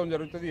కొట్టడం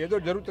జరుగుతుంది, ఏదో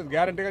జరుగుతుంది,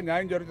 గ్యారంటీగా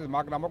న్యాయం జరుగుతుంది,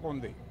 మాకు నమ్మకం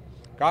ఉంది.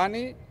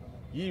 కానీ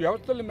ఈ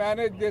వ్యవస్థలు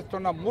మేనేజ్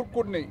చేస్తున్న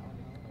మూర్ఖుడిని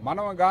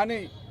మనం కానీ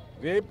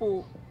రేపు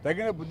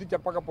తగిన బుద్ధి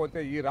చెప్పకపోతే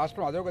ఈ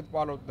రాష్ట్రం అధోగతి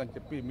పాలవుతుందని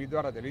చెప్పి మీ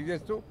ద్వారా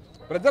తెలియజేస్తూ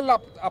ప్రజల్లో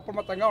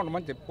అప్రమత్తంగా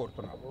ఉండమని చెప్పి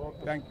కోరుతున్నాం.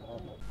 Thank you.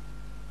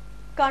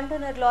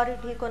 కంటైనర్ లారీ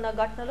ఢీకొన్న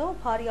ఘటనలో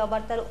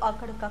భార్యాభర్తలు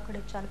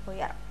అక్కడికక్కడే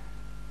చనిపోయారు.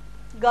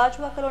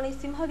 గాజువాకలోని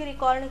సింహగిరి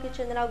కాలనీకి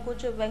చెందిన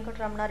గుజ్జు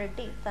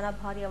వెంకటరమణారెడ్డి తన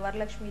భార్య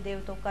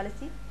వరలక్ష్మీదేవితో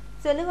కలిసి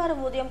శనివారం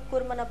ఉదయం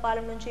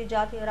కుర్మనపాలెం నుంచి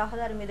జాతీయ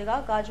రహదారి మీదుగా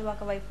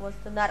గాజువాక వైపు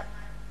వస్తున్నారు.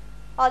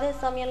 అదే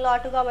సమయంలో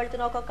అటుగా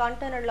వెళ్తున్న ఒక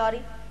కంటైనర్ లారీ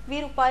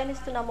వీరు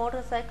పయనిస్తున్న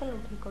మోటార్ సైకిల్ను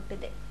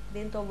ఢీకొట్టింది.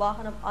 దీంతో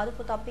వాహనం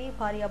అదుపు తప్పి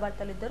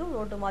భార్యాభర్తలిద్దరూ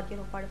రోడ్డు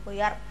మధ్యలో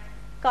పడిపోయారు.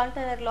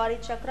 కంటైనర్ లారీ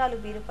చక్రాలు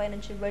వీరిపై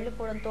నుంచి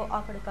వెళ్లిపోవడంతో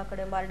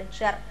అక్కడికక్కడే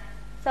మరణించారు.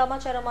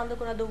 సమాచారం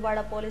అందుకున్న దువ్వాడ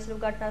పోలీసులు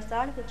ఘటనా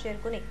స్థలానికి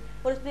చేరుకుని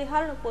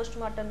మృతదేహాలను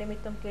పోస్టుమార్టం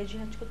నిమిత్తం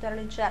కేజీహెచ్కు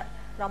తరలించారు.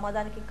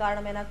 ప్రమాదానికి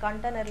కారణమైన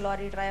కంటైనర్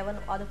లారీ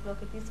డ్రైవర్ను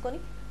అదుపులోకి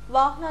తీసుకుని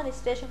వాహనాన్ని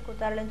స్టేషన్కు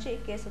తరలించి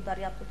కేసు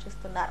దర్యాప్తు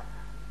చేస్తున్నారు.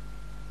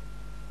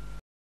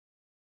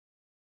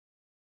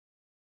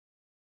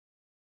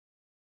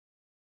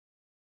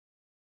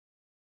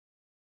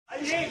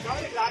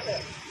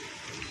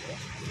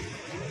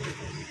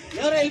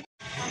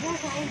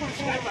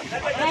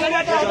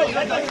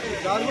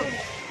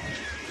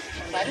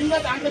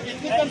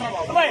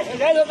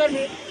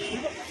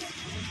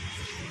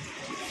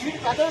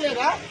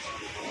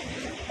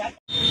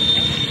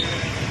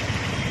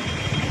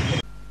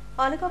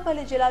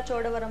 అనకాపల్లి జిల్లా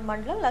చోడవరం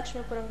మండలం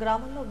లక్ష్మీపురం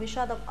గ్రామంలో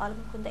విషాదం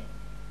అలుముకుంది.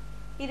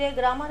 ఇదే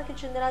గ్రామానికి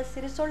చెందిన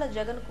సిరిసోళ్ల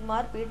జగన్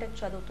కుమార్ బీటెక్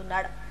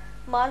చదువుతున్నాడు.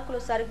 మార్కులు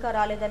సరిగ్గా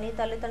రాలేదని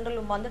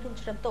తల్లిదండ్రులు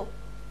మందలించడంతో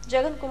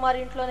జగన్ కుమార్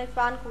ఇంట్లోనే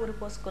ఫ్యాన్ కు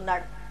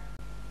ఊరిపోసుకున్నాడు.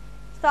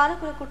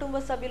 స్థానికుల కుటుంబ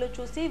సభ్యులు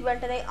చూసి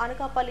వెంటనే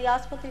అనకాపల్లి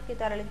ఆసుపత్రికి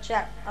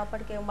తరలించారు.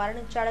 అప్పటికే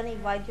మరణించాడని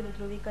వైద్యులు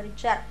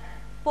ధృవీకరించారు.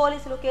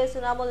 పోలీసులు కేసు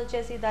నమోదు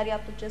చేసి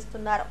దర్యాప్తు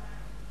చేస్తున్నారు.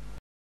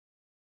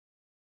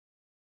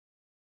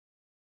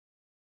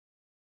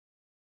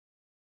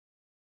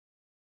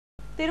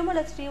 తిరుమల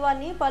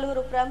శ్రీవారిని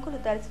పలువురు ప్రముఖులు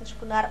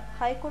దర్శించుకున్నారు.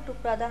 హైకోర్టు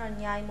ప్రధాన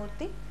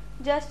న్యాయమూర్తి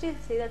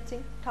జస్టిస్ శరత్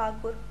సింగ్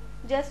ఠాకూర్,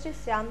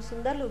 జస్టిస్ శ్యామ్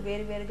సుందర్లు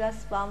వేరువేరుగా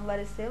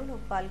స్వామివారి సేవలో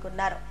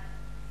పాల్గొన్నారు.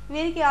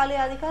 వీరికి ఆలయ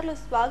అధికారులు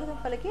స్వాగతం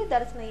పలికి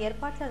దర్శన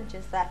ఏర్పాట్లను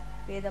చేశారు.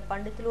 వేద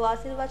పండితులు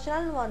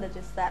ఆశీర్వచనాలను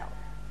అందజేశారు.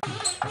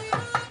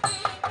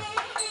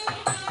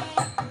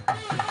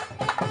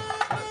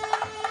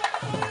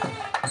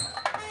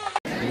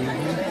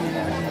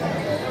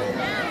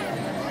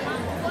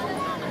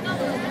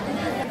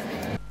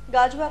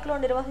 గాజువాకలో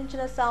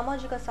నిర్వహించిన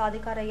సామాజిక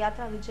సాధికార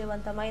యాత్ర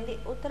విజయవంతమైంది.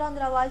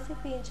 Uttarandhra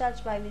YCP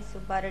incharge YV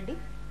Subbareddy,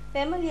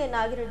 MLA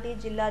Nagireddy,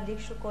 జిల్లా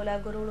అధ్యక్షుడు కోలా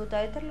గురువులు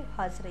తదితరులు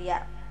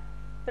హాజరయ్యారు.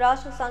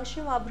 రాష్ట్ర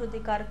సంక్షేమ అభివృద్ధి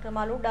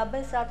కార్యక్రమాలు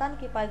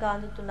 70% పైగా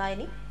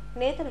అందుతున్నాయని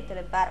నేతలు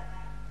తెలిపారు.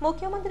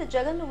 ముఖ్యమంత్రి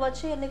జగన్ను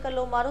వచ్చే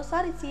ఎన్నికల్లో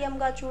మరోసారి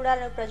సీఎంగా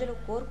చూడాలని ప్రజలు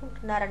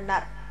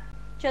కోరుకుంటున్నారన్నారు.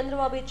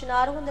 చంద్రబాబు ఇచ్చిన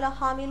 600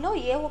 హామీల్లో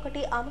ఏ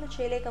ఒక్కటి అమలు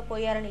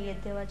చేయలేకపోయారని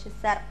ఎద్దేవా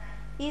చేశారు.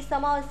 ఈ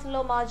సమావేశంలో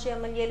మాజీ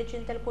ఎమ్మెల్యేలు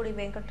చింతలపూడి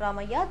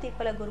వెంకటరామయ్య,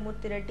 తిప్పల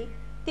గురుమూర్తిరెడ్డి,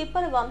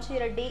 తిప్పల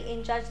వంశీరెడ్డి,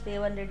 ఇన్ఛార్జ్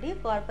దేవన్ రెడ్డి,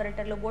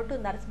 కార్పొరేటర్లు బొడ్డు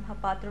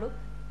నరసింహపాత్రుడు,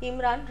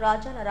 ఇమ్రాన్,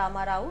 రాజాన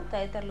రామారావు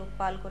తదితరులు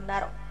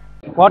పాల్గొన్నారు.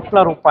 కోట్ల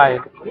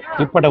రూపాయలు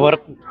ఇప్పటి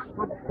వరకు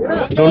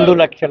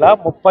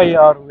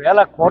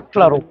 2,36,000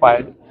 కోట్ల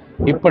రూపాయలు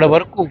ఇప్పటి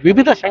వరకు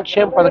వివిధ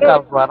సంక్షేమ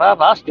పథకాల ద్వారా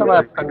రాష్ట్ర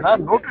వ్యాప్తంగా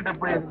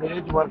 175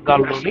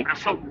 నియోజకవర్గాల్లోని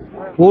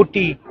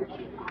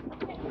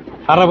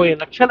 1,60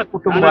 లక్షల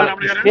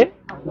కుటుంబాలకు ఇస్తే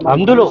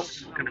అందులో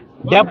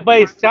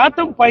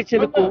 70%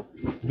 పైసలకు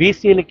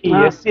బీసీలకి,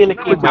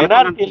 ఎస్సీలకి,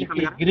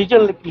 మైనారిటీలకి,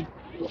 గిరిజనులకి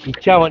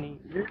ఇచ్చామని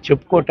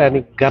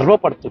చెప్పుకోవటానికి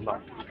గర్వపడుతున్నాం.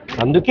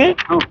 అందుకే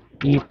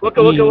ఈ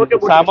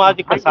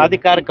సామాజిక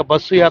సాధికారిక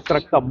బస్సు యాత్ర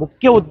యొక్క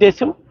ముఖ్య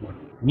ఉద్దేశం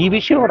ఈ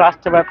విషయం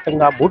రాష్ట్ర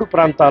వ్యాప్తంగా 3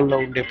 ప్రాంతాల్లో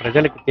ఉండే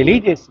ప్రజలకు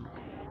తెలియజేసి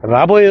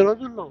రాబోయే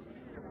రోజుల్లో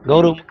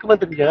గౌరవ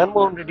ముఖ్యమంత్రి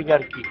జగన్మోహన్ రెడ్డి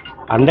గారికి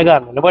అండగా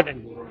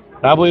నిలబడండి.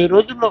 రాబోయే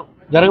రోజుల్లో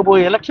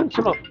జరగబోయే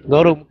ఎలక్షన్స్లో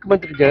గౌరవ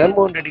ముఖ్యమంత్రి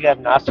జగన్మోహన్ రెడ్డి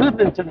గారిని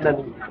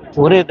ఆశీర్వదించండి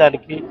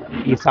కోరేదానికి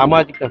ఈ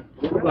సామాజిక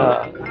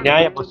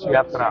న్యాయ బస్సు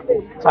యాత్ర,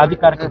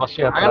 సాధికారిక బస్సు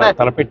యాత్ర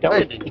తలపెట్టాం.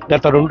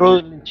 గత 2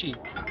 రోజుల నుంచి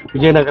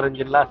విజయనగరం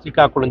జిల్లా,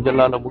 శ్రీకాకుళం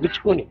జిల్లాలో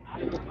ముగించుకొని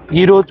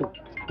ఈరోజు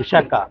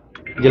విశాఖ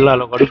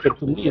జిల్లాలో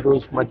గడుపెడుతుంది.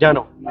 ఈరోజు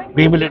మధ్యాహ్నం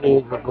భీమిలి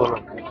నియోజకవర్గంలో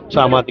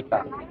సామాజిక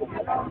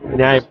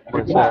న్యాయ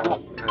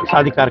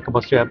సాధికారిక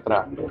బస్సు యాత్ర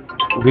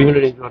భీమిలి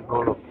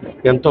నియోజకవర్గంలో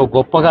ఎంతో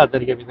గొప్పగా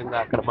జరిగే విధంగా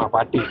అక్కడ మా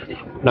పార్టీ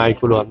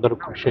నాయకులు అందరూ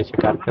కృషి చేసే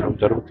కార్యక్రమం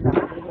జరుగుతుంది.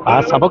 ఆ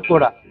సభకు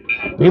కూడా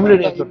భీమిలి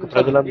నియోజకవర్గ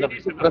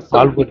ప్రజలందరూ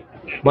పాల్గొని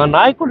మా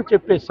నాయకులు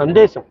చెప్పే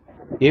సందేశం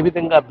ఏ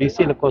విధంగా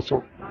బీసీల కోసం,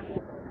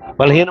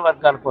 బలహీన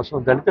వర్గాల కోసం,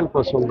 దళితుల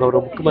కోసం, గౌరవ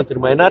ముఖ్యమంత్రి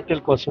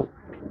మైనార్టీల కోసం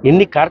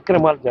ఎన్ని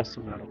కార్యక్రమాలు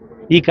చేస్తున్నారు.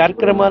 ఈ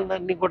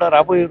కార్యక్రమాలన్నీ కూడా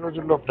రాబోయే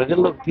రోజుల్లో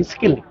ప్రజల్లోకి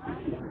తీసుకెళ్ళి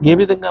ఏ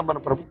విధంగా మన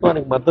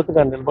ప్రభుత్వానికి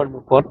మద్దతుగా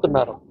నిలబడి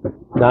కోరుతున్నారో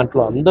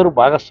దాంట్లో అందరూ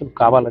భాగస్వాములు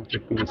కావాలని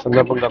చెప్పి ఈ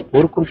సందర్భంగా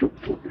కోరుకుంటూ,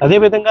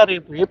 అదేవిధంగా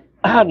రేపు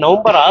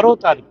నవంబర్ 6వ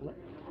తారీఖున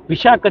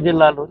విశాఖ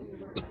జిల్లాలోని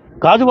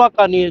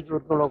గాజువాక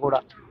నియోజకవర్గంలో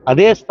కూడా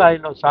అదే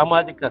స్థాయిలో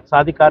సామాజిక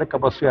సాధికారిక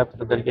బస్సు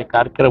యాత్ర జరిగే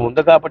కార్యక్రమం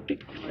ఉంది కాబట్టి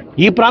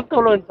ఈ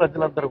ప్రాంతంలోని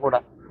ప్రజలందరూ కూడా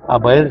ఆ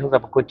బహిరంగ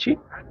సభకు వచ్చి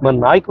మన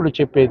నాయకులు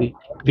చెప్పేది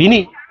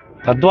విని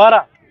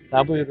తద్వారా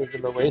రాబోయే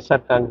రోజుల్లో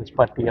వైఎస్ఆర్ కాంగ్రెస్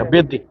పార్టీ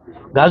అభ్యర్థి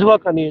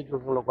గాజువాక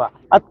నియోజకవర్గంలో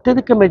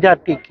అత్యధిక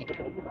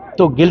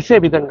మెజార్టీతో గెలిచే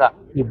విధంగా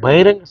ఈ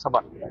బహిరంగ సభ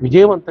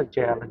విజయవంతం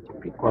చేయాలని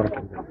చెప్పి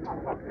కోరటం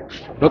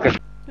జరుగుతుంది.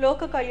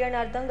 లోక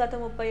కళ్యాణార్థం గత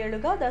 30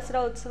 ఏళ్లుగా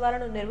దసరా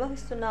ఉత్సవాలను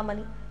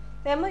నిర్వహిస్తున్నామని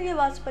ఎమ్మెల్యే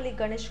వాసుపల్లి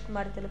గణేష్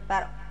కుమార్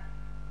తెలిపారు.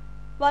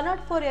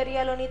 104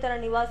 ఏరియాలోని తన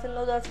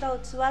నివాసంలో దసరా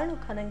ఉత్సవాలను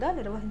ఘనంగా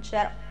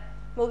నిర్వహించారు.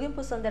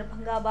 ముగింపు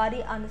సందర్భంగా భారీ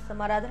అన్న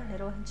సమారాధన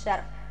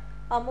నిర్వహించారు.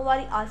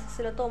 అమ్మవారి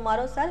ఆశీస్సులతో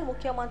మరోసారి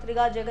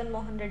ముఖ్యమంత్రిగా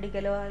జగన్మోహన్ రెడ్డి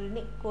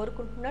గెలవాలని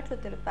కోరుకుంటున్నట్లు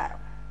తెలిపారు.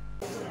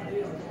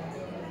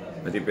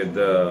 అతిపెద్ద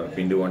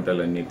పిండి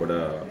వంటలన్నీ కూడా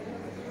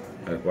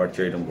ఏర్పాటు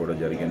చేయడం కూడా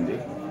జరిగింది.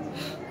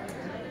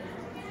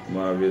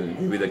 మా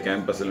వివిధ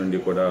క్యాంపస్ల నుండి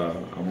కూడా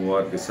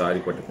అమ్మవారికి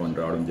సారీ పట్టుకొని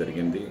రావడం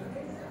జరిగింది.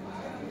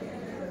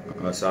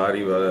 ఆ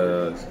సారీ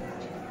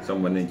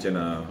సంబంధించిన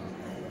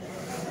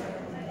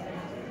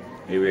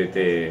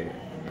ఏవైతే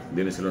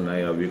దినుసులు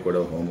ఉన్నాయో అవి కూడా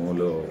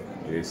హోమంలో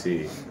వేసి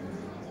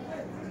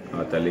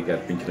ఆ తల్లికి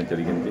అర్పించడం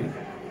జరిగింది.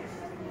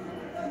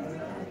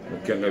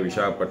 ముఖ్యంగా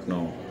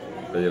విశాఖపట్నం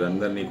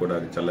ప్రజలందరినీ కూడా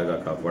చల్లగా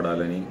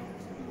కాపాడాలని,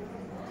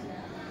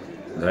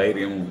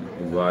 ధైర్యం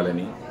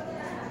ఇవ్వాలని,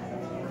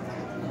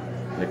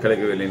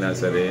 ఎక్కడికి వెళ్ళినా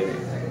సరే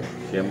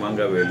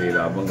క్షేమంగా వెళ్ళి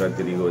లాభంగా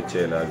తిరిగి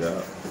వచ్చేలాగా,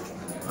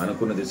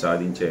 అనుకున్నది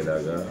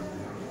సాధించేలాగా,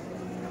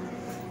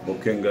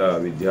 ముఖ్యంగా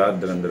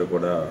విద్యార్థులందరూ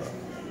కూడా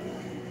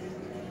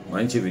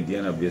మంచి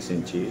విద్యను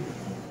అభ్యసించి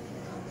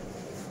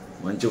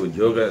మంచి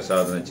ఉద్యోగ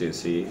సాధన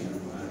చేసి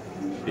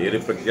పేరు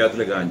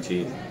ప్రఖ్యాతులుగాంచి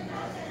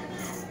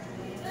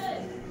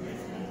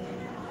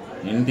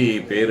ఇంటి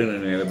పేరును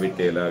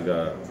నిలబెట్టేలాగా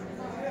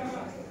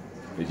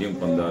విజయం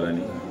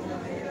పొందాలని,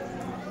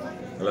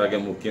 అలాగే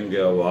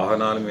ముఖ్యంగా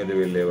వాహనాల మీద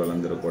వెళ్ళే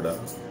వాళ్ళందరూ కూడా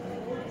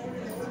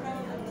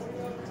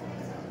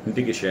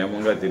ఇంటికి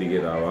క్షేమంగా తిరిగి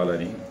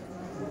రావాలని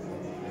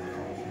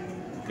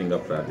ముఖ్యంగా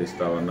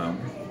ప్రార్థిస్తా ఉన్నాం.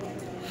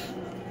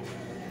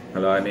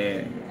 అలానే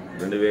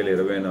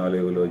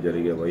 2024లో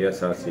జరిగే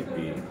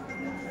వైఎస్ఆర్సీపీ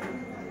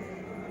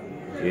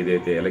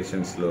ఏదైతే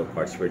ఎలక్షన్స్లో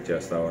పార్టిసిపేట్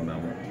చేస్తూ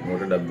ఉన్నామో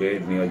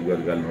 175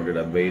 నియోజకవర్గాలు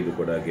 175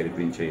 కూడా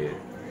గెలిపించే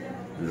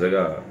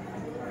నిజంగా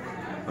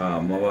ఆ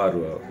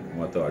అమ్మవారు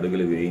మాతో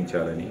అడుగులు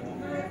వేయించాలని,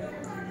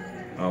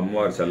 ఆ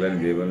అమ్మవారు చల్లని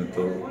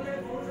దీవెనలతో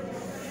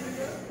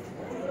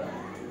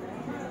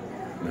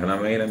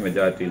ఘనమైన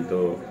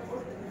మెజార్టీలతో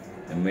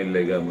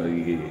ఎమ్మెల్యేగా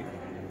మరిగి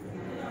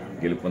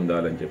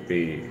గెలుపొందాలని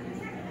చెప్పి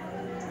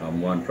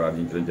అమ్మవారిని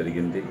ప్రార్థించడం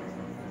జరిగింది.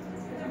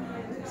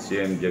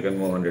 సీఎం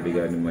జగన్మోహన్ రెడ్డి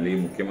గారిని మళ్ళీ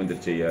ముఖ్యమంత్రి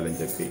చేయాలని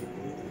చెప్పి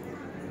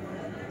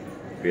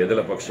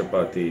పేదల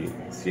పక్షపాతి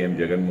సీఎం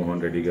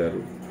జగన్మోహన్ రెడ్డి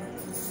గారు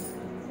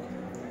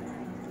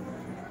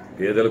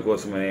పేదల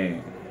కోసమే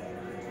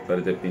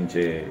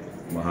పరితపించే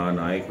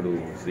మహానాయకుడు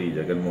శ్రీ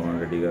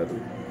జగన్మోహన్ రెడ్డి గారు.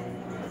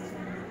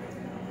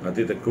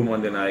 అతి తక్కువ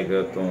మంది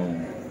నాయకత్వం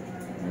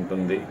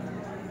ఉంటుంది,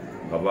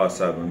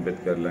 బాబాసాహెబ్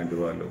అంబేద్కర్ లాంటి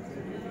వాళ్ళు.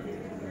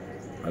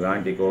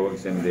 అలాంటి కోవకు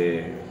చెందే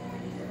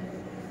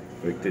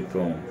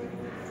వ్యక్తిత్వం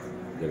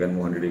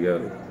జగన్మోహన్ రెడ్డి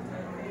గారు.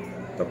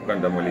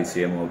 తప్పకుండా మళ్ళీ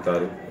సీఎం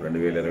అవుతారు.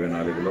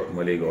 2024లో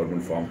మళ్ళీ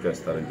గవర్నమెంట్ ఫామ్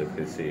చేస్తారని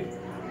చెప్పేసి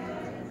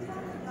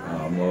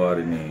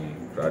అమ్మవారిని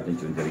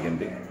ప్రార్థించడం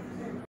జరిగింది.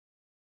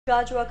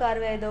 గాజువాక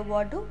 65వ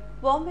వార్డు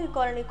బాంబే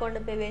కాలనీ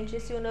కొండపై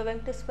వేంచేసి ఉన్న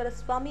వెంకటేశ్వర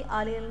స్వామి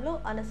ఆలయంలో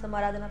అన్న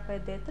సమారాధన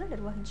పెద్ద ఎత్తున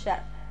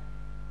నిర్వహించారు.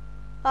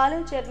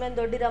 ఆలయం చైర్మన్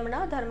దొడ్డి రమణ,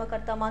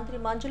 ధర్మకర్త మంత్రి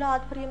మంజుల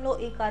ఆధ్వర్యంలో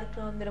ఈ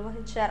కార్యక్రమం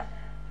నిర్వహించారు.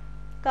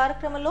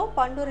 కార్యక్రమంలో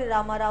పండూరి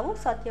రామారావు,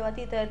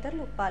 సత్యవతి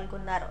తదితరులు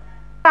పాల్గొన్నారు.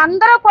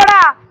 అందరూ కూడా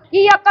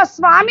ఈ యొక్క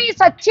స్వామి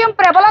సత్యం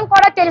ప్రబలం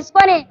కూడా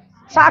తెలుసుకొని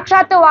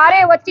సాక్షాత్తు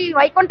వారే వచ్చి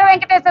వైకుంఠ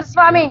వెంకటేశ్వర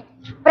స్వామి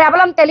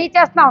ప్రబలం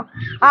తెలియచేస్తున్నాం.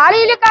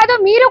 ఆలీలు కాదు,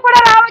 మీరు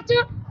కూడా రావచ్చు.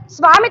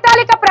 స్వామి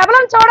తాలూకా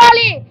ప్రబలం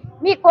చూడాలి,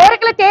 మీ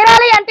కోరికలు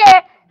తీరాలి అంటే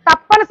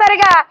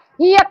తప్పనిసరిగా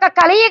ఈ యొక్క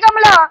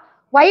కలియుగంలో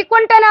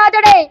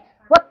వైకుంఠనాథుడై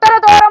ఉత్తర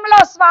దూరంలో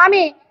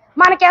స్వామి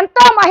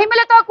మనకెంతో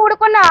మహిమలతో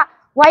కూడుకున్న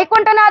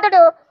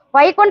వైకుంఠనాథుడు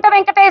వైకుంఠ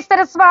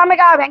వెంకటేశ్వర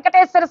స్వామిగా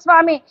వెంకటేశ్వర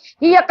స్వామి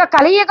ఈ యొక్క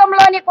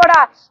కలియుగంలోని కూడా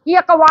ఈ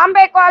యొక్క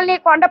వాంబే కాలనీ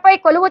కొండపై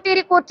కొలువు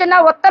తీరి కూర్చున్న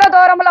ఉత్తర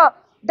దూరంలో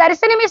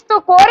దర్శనమిస్తూ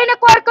కోరిన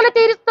కోరికలు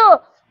తీరుస్తూ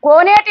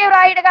కోనేటి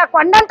రాయుడిగా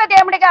కొండంత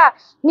దేవుడిగా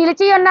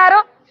నిలిచి ఉన్నారు.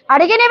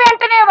 అడిగిన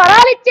వెంటనే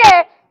వరాలిచ్చే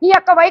ఈ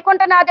యొక్క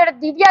వైకుంఠనాథుడు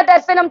దివ్య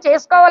దర్శనం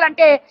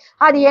చేసుకోవాలంటే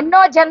అది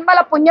ఎన్నో జన్మల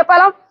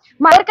పుణ్యఫలం.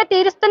 మరొక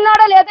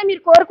తీరుస్తున్నాడో లేదో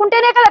మీరు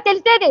కోరుకుంటేనే కదా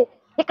తెలిసేది.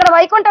 ఇక్కడ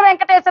వైకుంఠ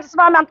వెంకటేశ్వర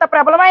స్వామి అంత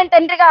ప్రబలమైన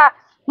తండ్రిగా,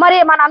 మరి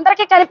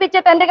మనందరికీ కనిపించే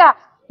తండ్రిగా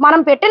మనం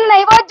పెట్టిన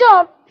నైవేద్యం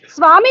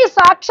స్వామి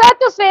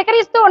సాక్షాత్తు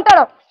స్వీకరిస్తూ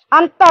ఉంటాడు.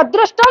 అంత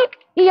అదృష్టం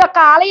ఈ యొక్క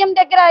ఆలయం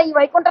దగ్గర ఈ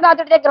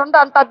వైకుంఠనాథుడి దగ్గర ఉందో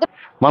అంత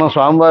మనం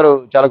స్వామివారు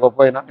చాలా గొప్ప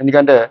అయినా,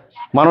 ఎందుకంటే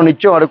మనం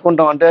నిత్యం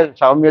అడుక్కుంటాం. అంటే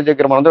స్వామి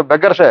దగ్గర మనందరూ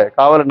బెగ్గర్సే,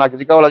 కావాలి నాకు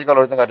ఇది కావాలి అది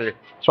కావాలి అడుగుతాం కాబట్టి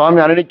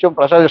స్వామి అనినిత్యం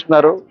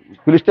ప్రసాదిస్తున్నారు,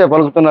 పిలిస్తే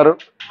పలుకుతున్నారు,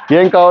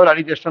 ఏం కావాలో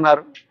అడిగి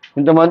ఇస్తున్నారు.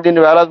 ఇంతమంది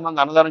వేలాది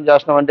మంది అన్నదానం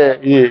చేస్తున్నాం అంటే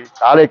ఇది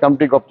ఆలయ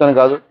కమిటీ గొప్పతనం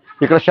కాదు,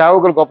 ఇక్కడ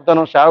సేవకులు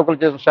గొప్పతనం. సేవకులు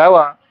చేసిన సేవ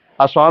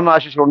ఆ స్వామి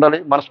ఆశీస్సులు ఉండాలి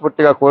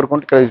మనస్ఫూర్తిగా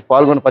కోరుకుంటూ ఇక్కడ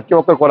పాల్గొన్న ప్రతి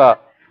ఒక్కరు కూడా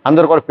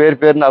అందరూ కూడా పేరు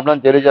పేరున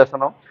అభినందన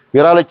తెలియజేస్తున్నాం.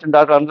 విరాళాలు ఇచ్చిన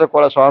దాంట్లో అందరూ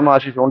కూడా స్వామి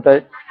ఆశీస్సులు ఉంటాయి,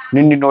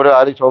 నిండి నోరు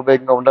ఆది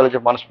సౌభాగ్యంగా ఉండాలని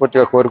చెప్పి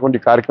మనస్ఫూర్తిగా కోరుకుంటూ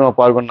ఈ కార్యక్రమం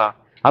పాల్గొన్న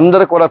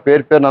అందరూ కూడా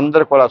పేరు పేరున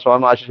అందరూ కూడా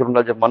స్వామి ఆశీస్సులు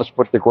ఉండాలని చెప్పి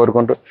మనస్ఫూర్తి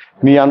కోరుకుంటూ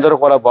మీ అందరూ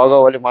కూడా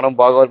బాగోవాలి, మనం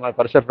బాగోవాలి, మన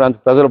పరిసర ప్రాంత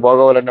ప్రజలు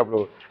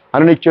బాగోవాలన్నప్పుడు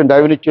అనినిత్యం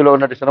దైవనిత్యంలో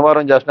ఉన్నట్టు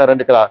శనివారం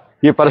చేస్తున్నారండి. ఇక్కడ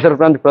ఈ పరిసర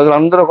ప్రాంత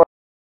ప్రజలందరూ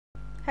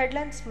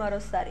హెడ్లైన్స్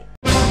మరోసారి.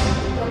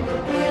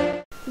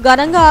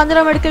 ఘనంగా ఆంధ్ర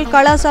మెడికల్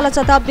కళాశాల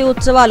శతాబ్ది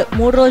ఉత్సవాలు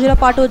 3 రోజుల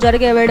పాటు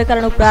జరిగే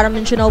వేడుకలను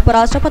ప్రారంభించిన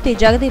ఉపరాష్ట్రపతి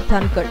జగదీప్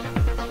ధన్కర్.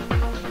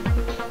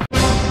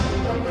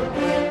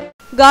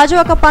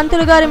 గాజువాక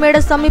పంతులు గారి మేడ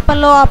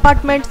సమీపంలో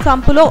అపార్ట్మెంట్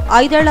సంపులో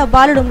 5 ఏళ్ల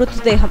బాలుడు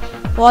మృతదేహం.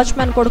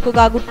 వాచ్మెన్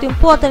కొడుకుగా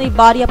గుర్తింపు, అతని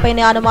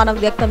భార్యపైనే అనుమానం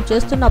వ్యక్తం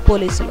చేస్తున్న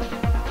పోలీసులు.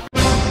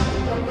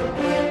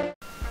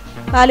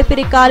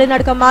 అలిపిరి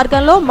కాలినడక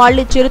మార్గంలో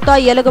మళ్లీ చిరుత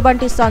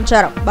ఎలుగుబంటి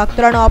సంచారం,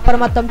 భక్తులను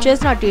అప్రమత్తం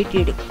చేసిన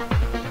టీటీడీ.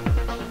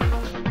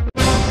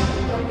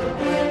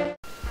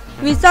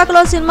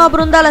 విశాఖలో సినిమా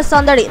బృందాల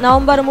సందడి,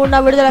 నవంబర్ 3న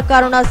విడుదల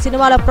కానున్న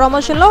సినిమాల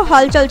ప్రమోషన్లో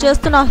హల్చల్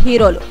చేస్తున్న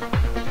హీరోలు.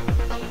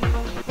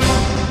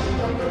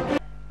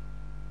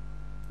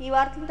 ఈ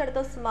వార్తలు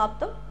తడితో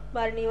సమాప్తం.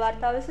 మరిన్ని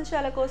వార్తా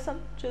విశేషాల కోసం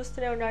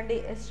చూస్తూనే ఉండండి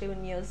SDV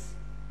న్యూస్.